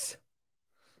 Yes.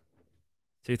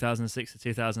 2006 to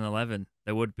 2011.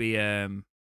 There would be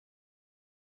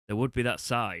that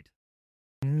side.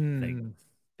 Thing.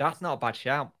 That's not a bad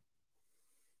shout.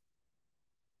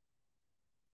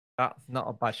 That's not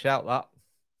a bad shout, that.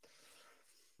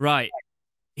 Right.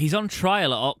 He's on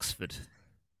trial at Oxford.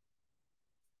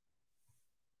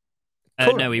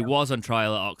 No, he was on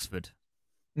trial at Oxford.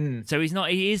 So he's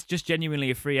not. He is just genuinely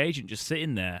a free agent, just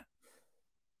sitting there.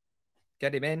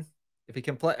 Get him in. If he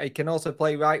can play, he can also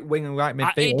play right wing and right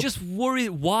midfield. It just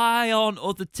worries. Why aren't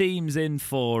other teams in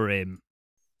for him?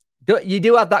 You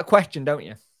do have that question, don't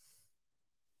you?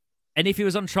 And if he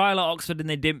was on trial at Oxford and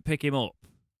they didn't pick him up?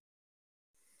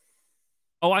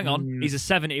 Oh, hang on. He's a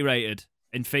 70 rated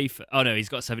in FIFA. Oh, no, he's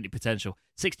got 70 potential.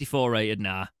 64 rated,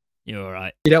 nah. You're all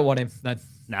right. You don't want him, then.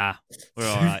 Nah, we're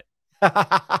all right.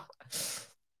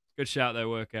 Good shout, though,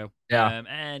 Worko. Yeah.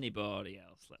 Anybody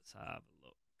else? Let's have a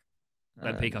look.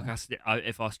 Ben Peacock asked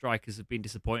if our strikers have been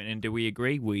disappointing, and do we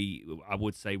agree? I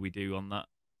would say we do on that.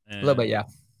 A little bit, yeah.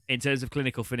 In terms of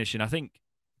clinical finishing, I think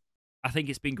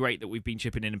it's been great that we've been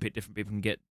chipping in and pick different people and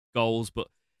get goals, but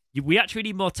we actually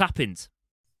need more tap-ins.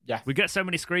 Yeah. We get so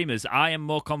many screamers. I am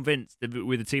more convinced that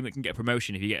with a team that can get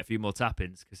promotion if you get a few more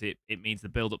tap-ins, because it means the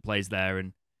build-up plays there,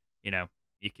 and you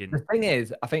can. The thing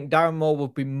is, I think Darren Moore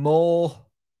would be more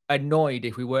annoyed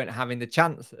if we weren't having the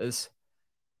chances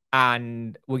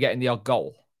and we're getting the odd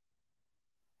goal.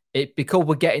 Because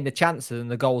we're getting the chances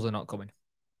and the goals are not coming.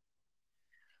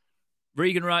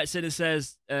 Regan writes in and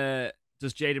says, does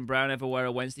Jaden Brown ever wear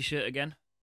a Wednesday shirt again?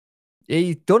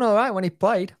 He's done all right when he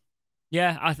played.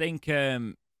 Yeah, I think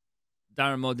Darren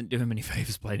Moore didn't do him any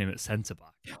favours playing him at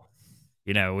centre-back.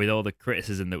 With all the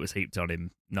criticism that was heaped on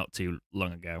him not too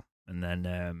long ago. And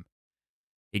then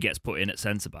he gets put in at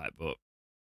centre-back. But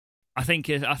I think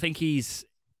there's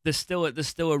still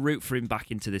a route for him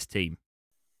back into this team,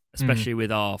 especially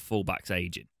with our fullbacks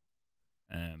aging.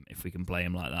 If we can play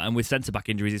him like that. And with centre-back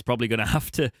injuries, he's probably going to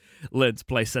have to learn to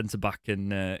play centre-back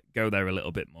and go there a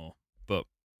little bit more. But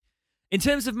in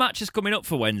terms of matches coming up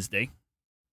for Wednesday,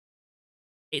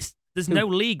 there's no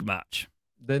league match.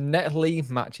 The next league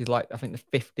match is I think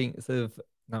the 15th of...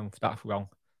 No, that's wrong.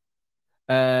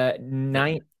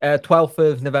 12th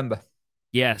of November.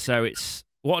 Yeah, so it's...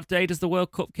 What day does the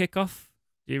World Cup kick off?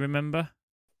 Do you remember?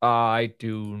 I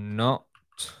do not.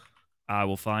 I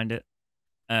will find it.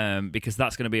 Because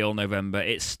that's going to be all November.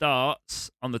 It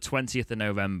starts on the 20th of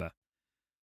November.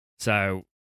 So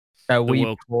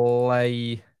we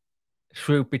play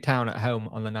Shrewsbury Town at home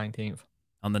on the 19th.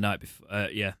 On the night before,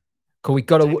 yeah.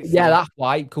 That's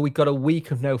why. Because we got a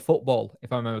week of no football,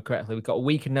 if I remember correctly. We got a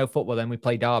week of no football, then we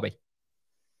play Derby.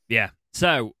 Yeah.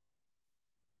 So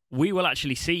we will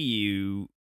actually see you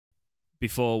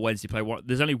before Wednesday play.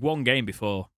 There's only one game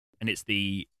before, and it's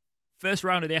the first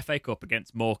round of the FA Cup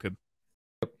against Morecambe.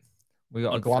 We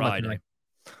got a glamour Friday. tonight.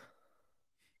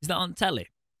 Is that on telly?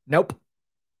 Nope.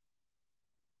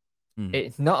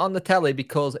 It's not on the telly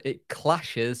because it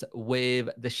clashes with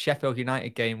the Sheffield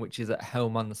United game, which is at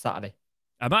home on the Saturday.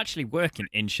 I'm actually working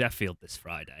in Sheffield this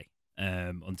Friday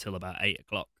until about 8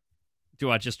 o'clock. Do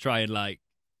I just try and I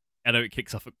know it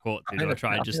kicks off at 2:15. Do I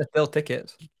try and just fill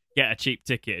tickets, get a cheap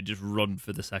ticket and just run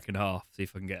for the second half, see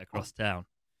if I can get across town?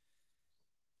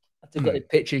 I've got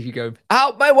pictures. You go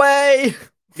out my way.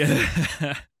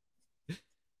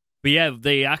 But yeah,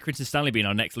 the Accrington Stanley being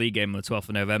our next league game on the 12th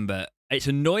of November. It's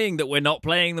annoying that we're not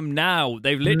playing them now.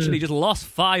 They've literally just lost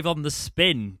 5 on the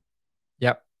spin.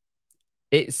 Yep.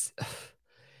 It's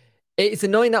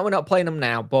annoying that we're not playing them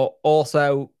now, but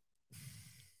also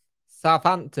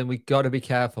Southampton, we got to be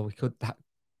careful.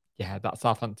 That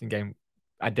Southampton game.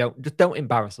 Don't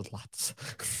embarrass us, lads.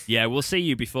 Yeah, we'll see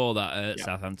you before that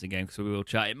Southampton game, because we will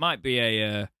chat. It might be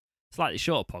a slightly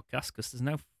shorter podcast because there's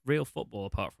no real football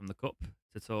apart from the cup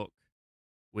to talk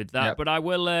with that. Yep. But I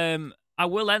will end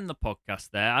the podcast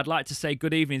there. I'd like to say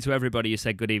good evening to everybody who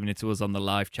said good evening to us on the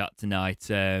live chat tonight.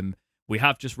 We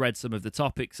have just read some of the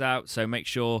topics out, so make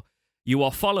sure you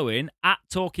are following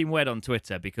 @TalkingWed on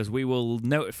Twitter, because we will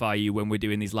notify you when we're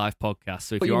doing these live podcasts.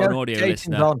 So if you're an audio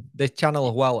listener on this channel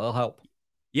as well, it'll help.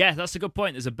 Yeah, that's a good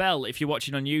point. There's a bell if you're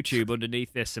watching on YouTube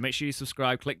underneath this, so make sure you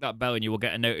subscribe, click that bell, and you will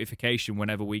get a notification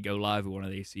whenever we go live with one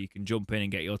of these, so you can jump in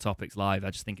and get your topics live. I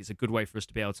just think it's a good way for us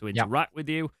to be able to interact with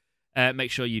you.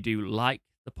 Make sure you do like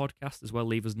the podcast as well.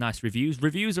 Leave us nice reviews.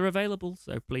 Reviews are available,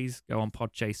 so please go on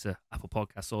Podchaser, Apple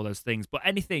Podcasts, all those things. But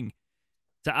anything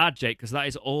to add, Jake, because that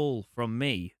is all from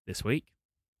me this week.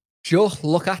 Just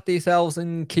look after yourselves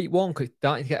and keep warm, because it's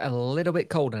starting to get a little bit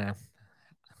colder now.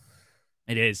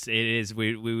 It is.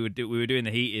 We were doing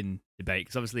the heating debate,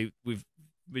 because obviously we've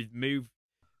moved.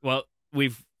 Well,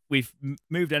 we've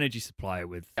moved energy supplier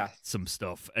with some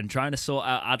stuff, and trying to sort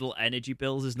out adult energy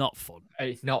bills is not fun.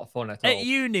 It's not fun at all. At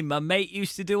uni, my mate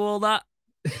used to do all that.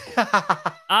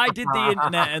 I did the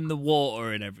internet and the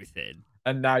water and everything.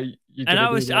 And now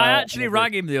I actually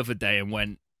rang him the other day and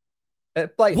went,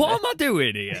 "What am I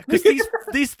doing here? Because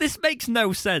this makes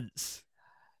no sense."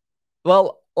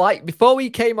 Well, before we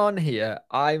came on here,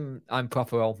 I'm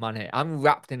proper old man here. I'm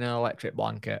wrapped in an electric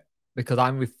blanket because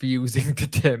I'm refusing to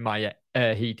turn my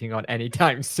heating on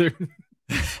anytime soon.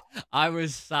 I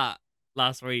was sat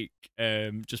last week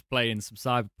just playing some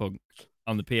Cyberpunk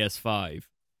on the PS5,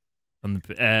 On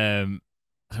the,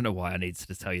 I don't know why I needed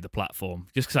to tell you the platform,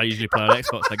 just because I usually play on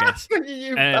Xbox, I guess.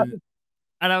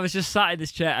 And I was just sat in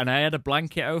this chair, and I had a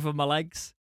blanket over my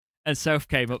legs, and Soph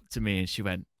came up to me, and she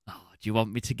went, "Oh, do you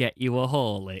want me to get you a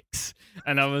Horlicks?"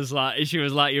 And I was like, she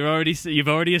was like, you've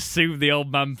already assumed the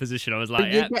old man position. I was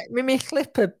like, Can you get me my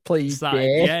slipper, please,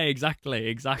 dear? Yeah, exactly.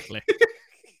 Exactly.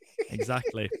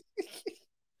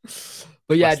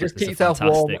 But yeah, My just slippers keep are yourself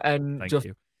warm fantastic. and Thank just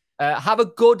you. have a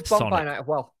good bonfire Sonic. night as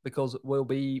well, because we'll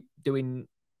be doing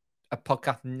a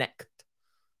podcast next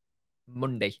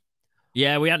Monday.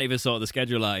 Yeah, we haven't even sorted the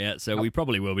schedule out yet, so we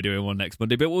probably will be doing one next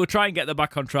Monday. But we'll try and get them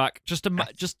back on track.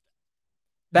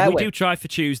 We do try for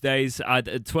Tuesdays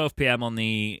at 12 p.m. on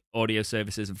the audio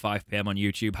services and 5 p.m. on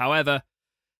YouTube. However,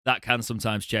 that can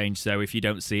sometimes change. So if you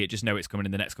don't see it, just know it's coming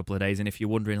in the next couple of days. And if you're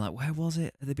wondering, like, where was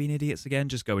it? Are they being idiots again?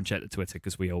 Just go and check the Twitter,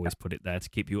 because we always put it there to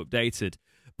keep you updated.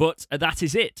 But that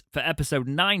is it for episode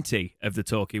 90 of the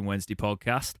Talking Wednesday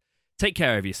podcast. Take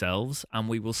care of yourselves, and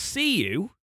we will see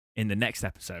you in the next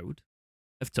episode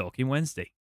of Talking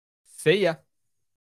Wednesday. See ya.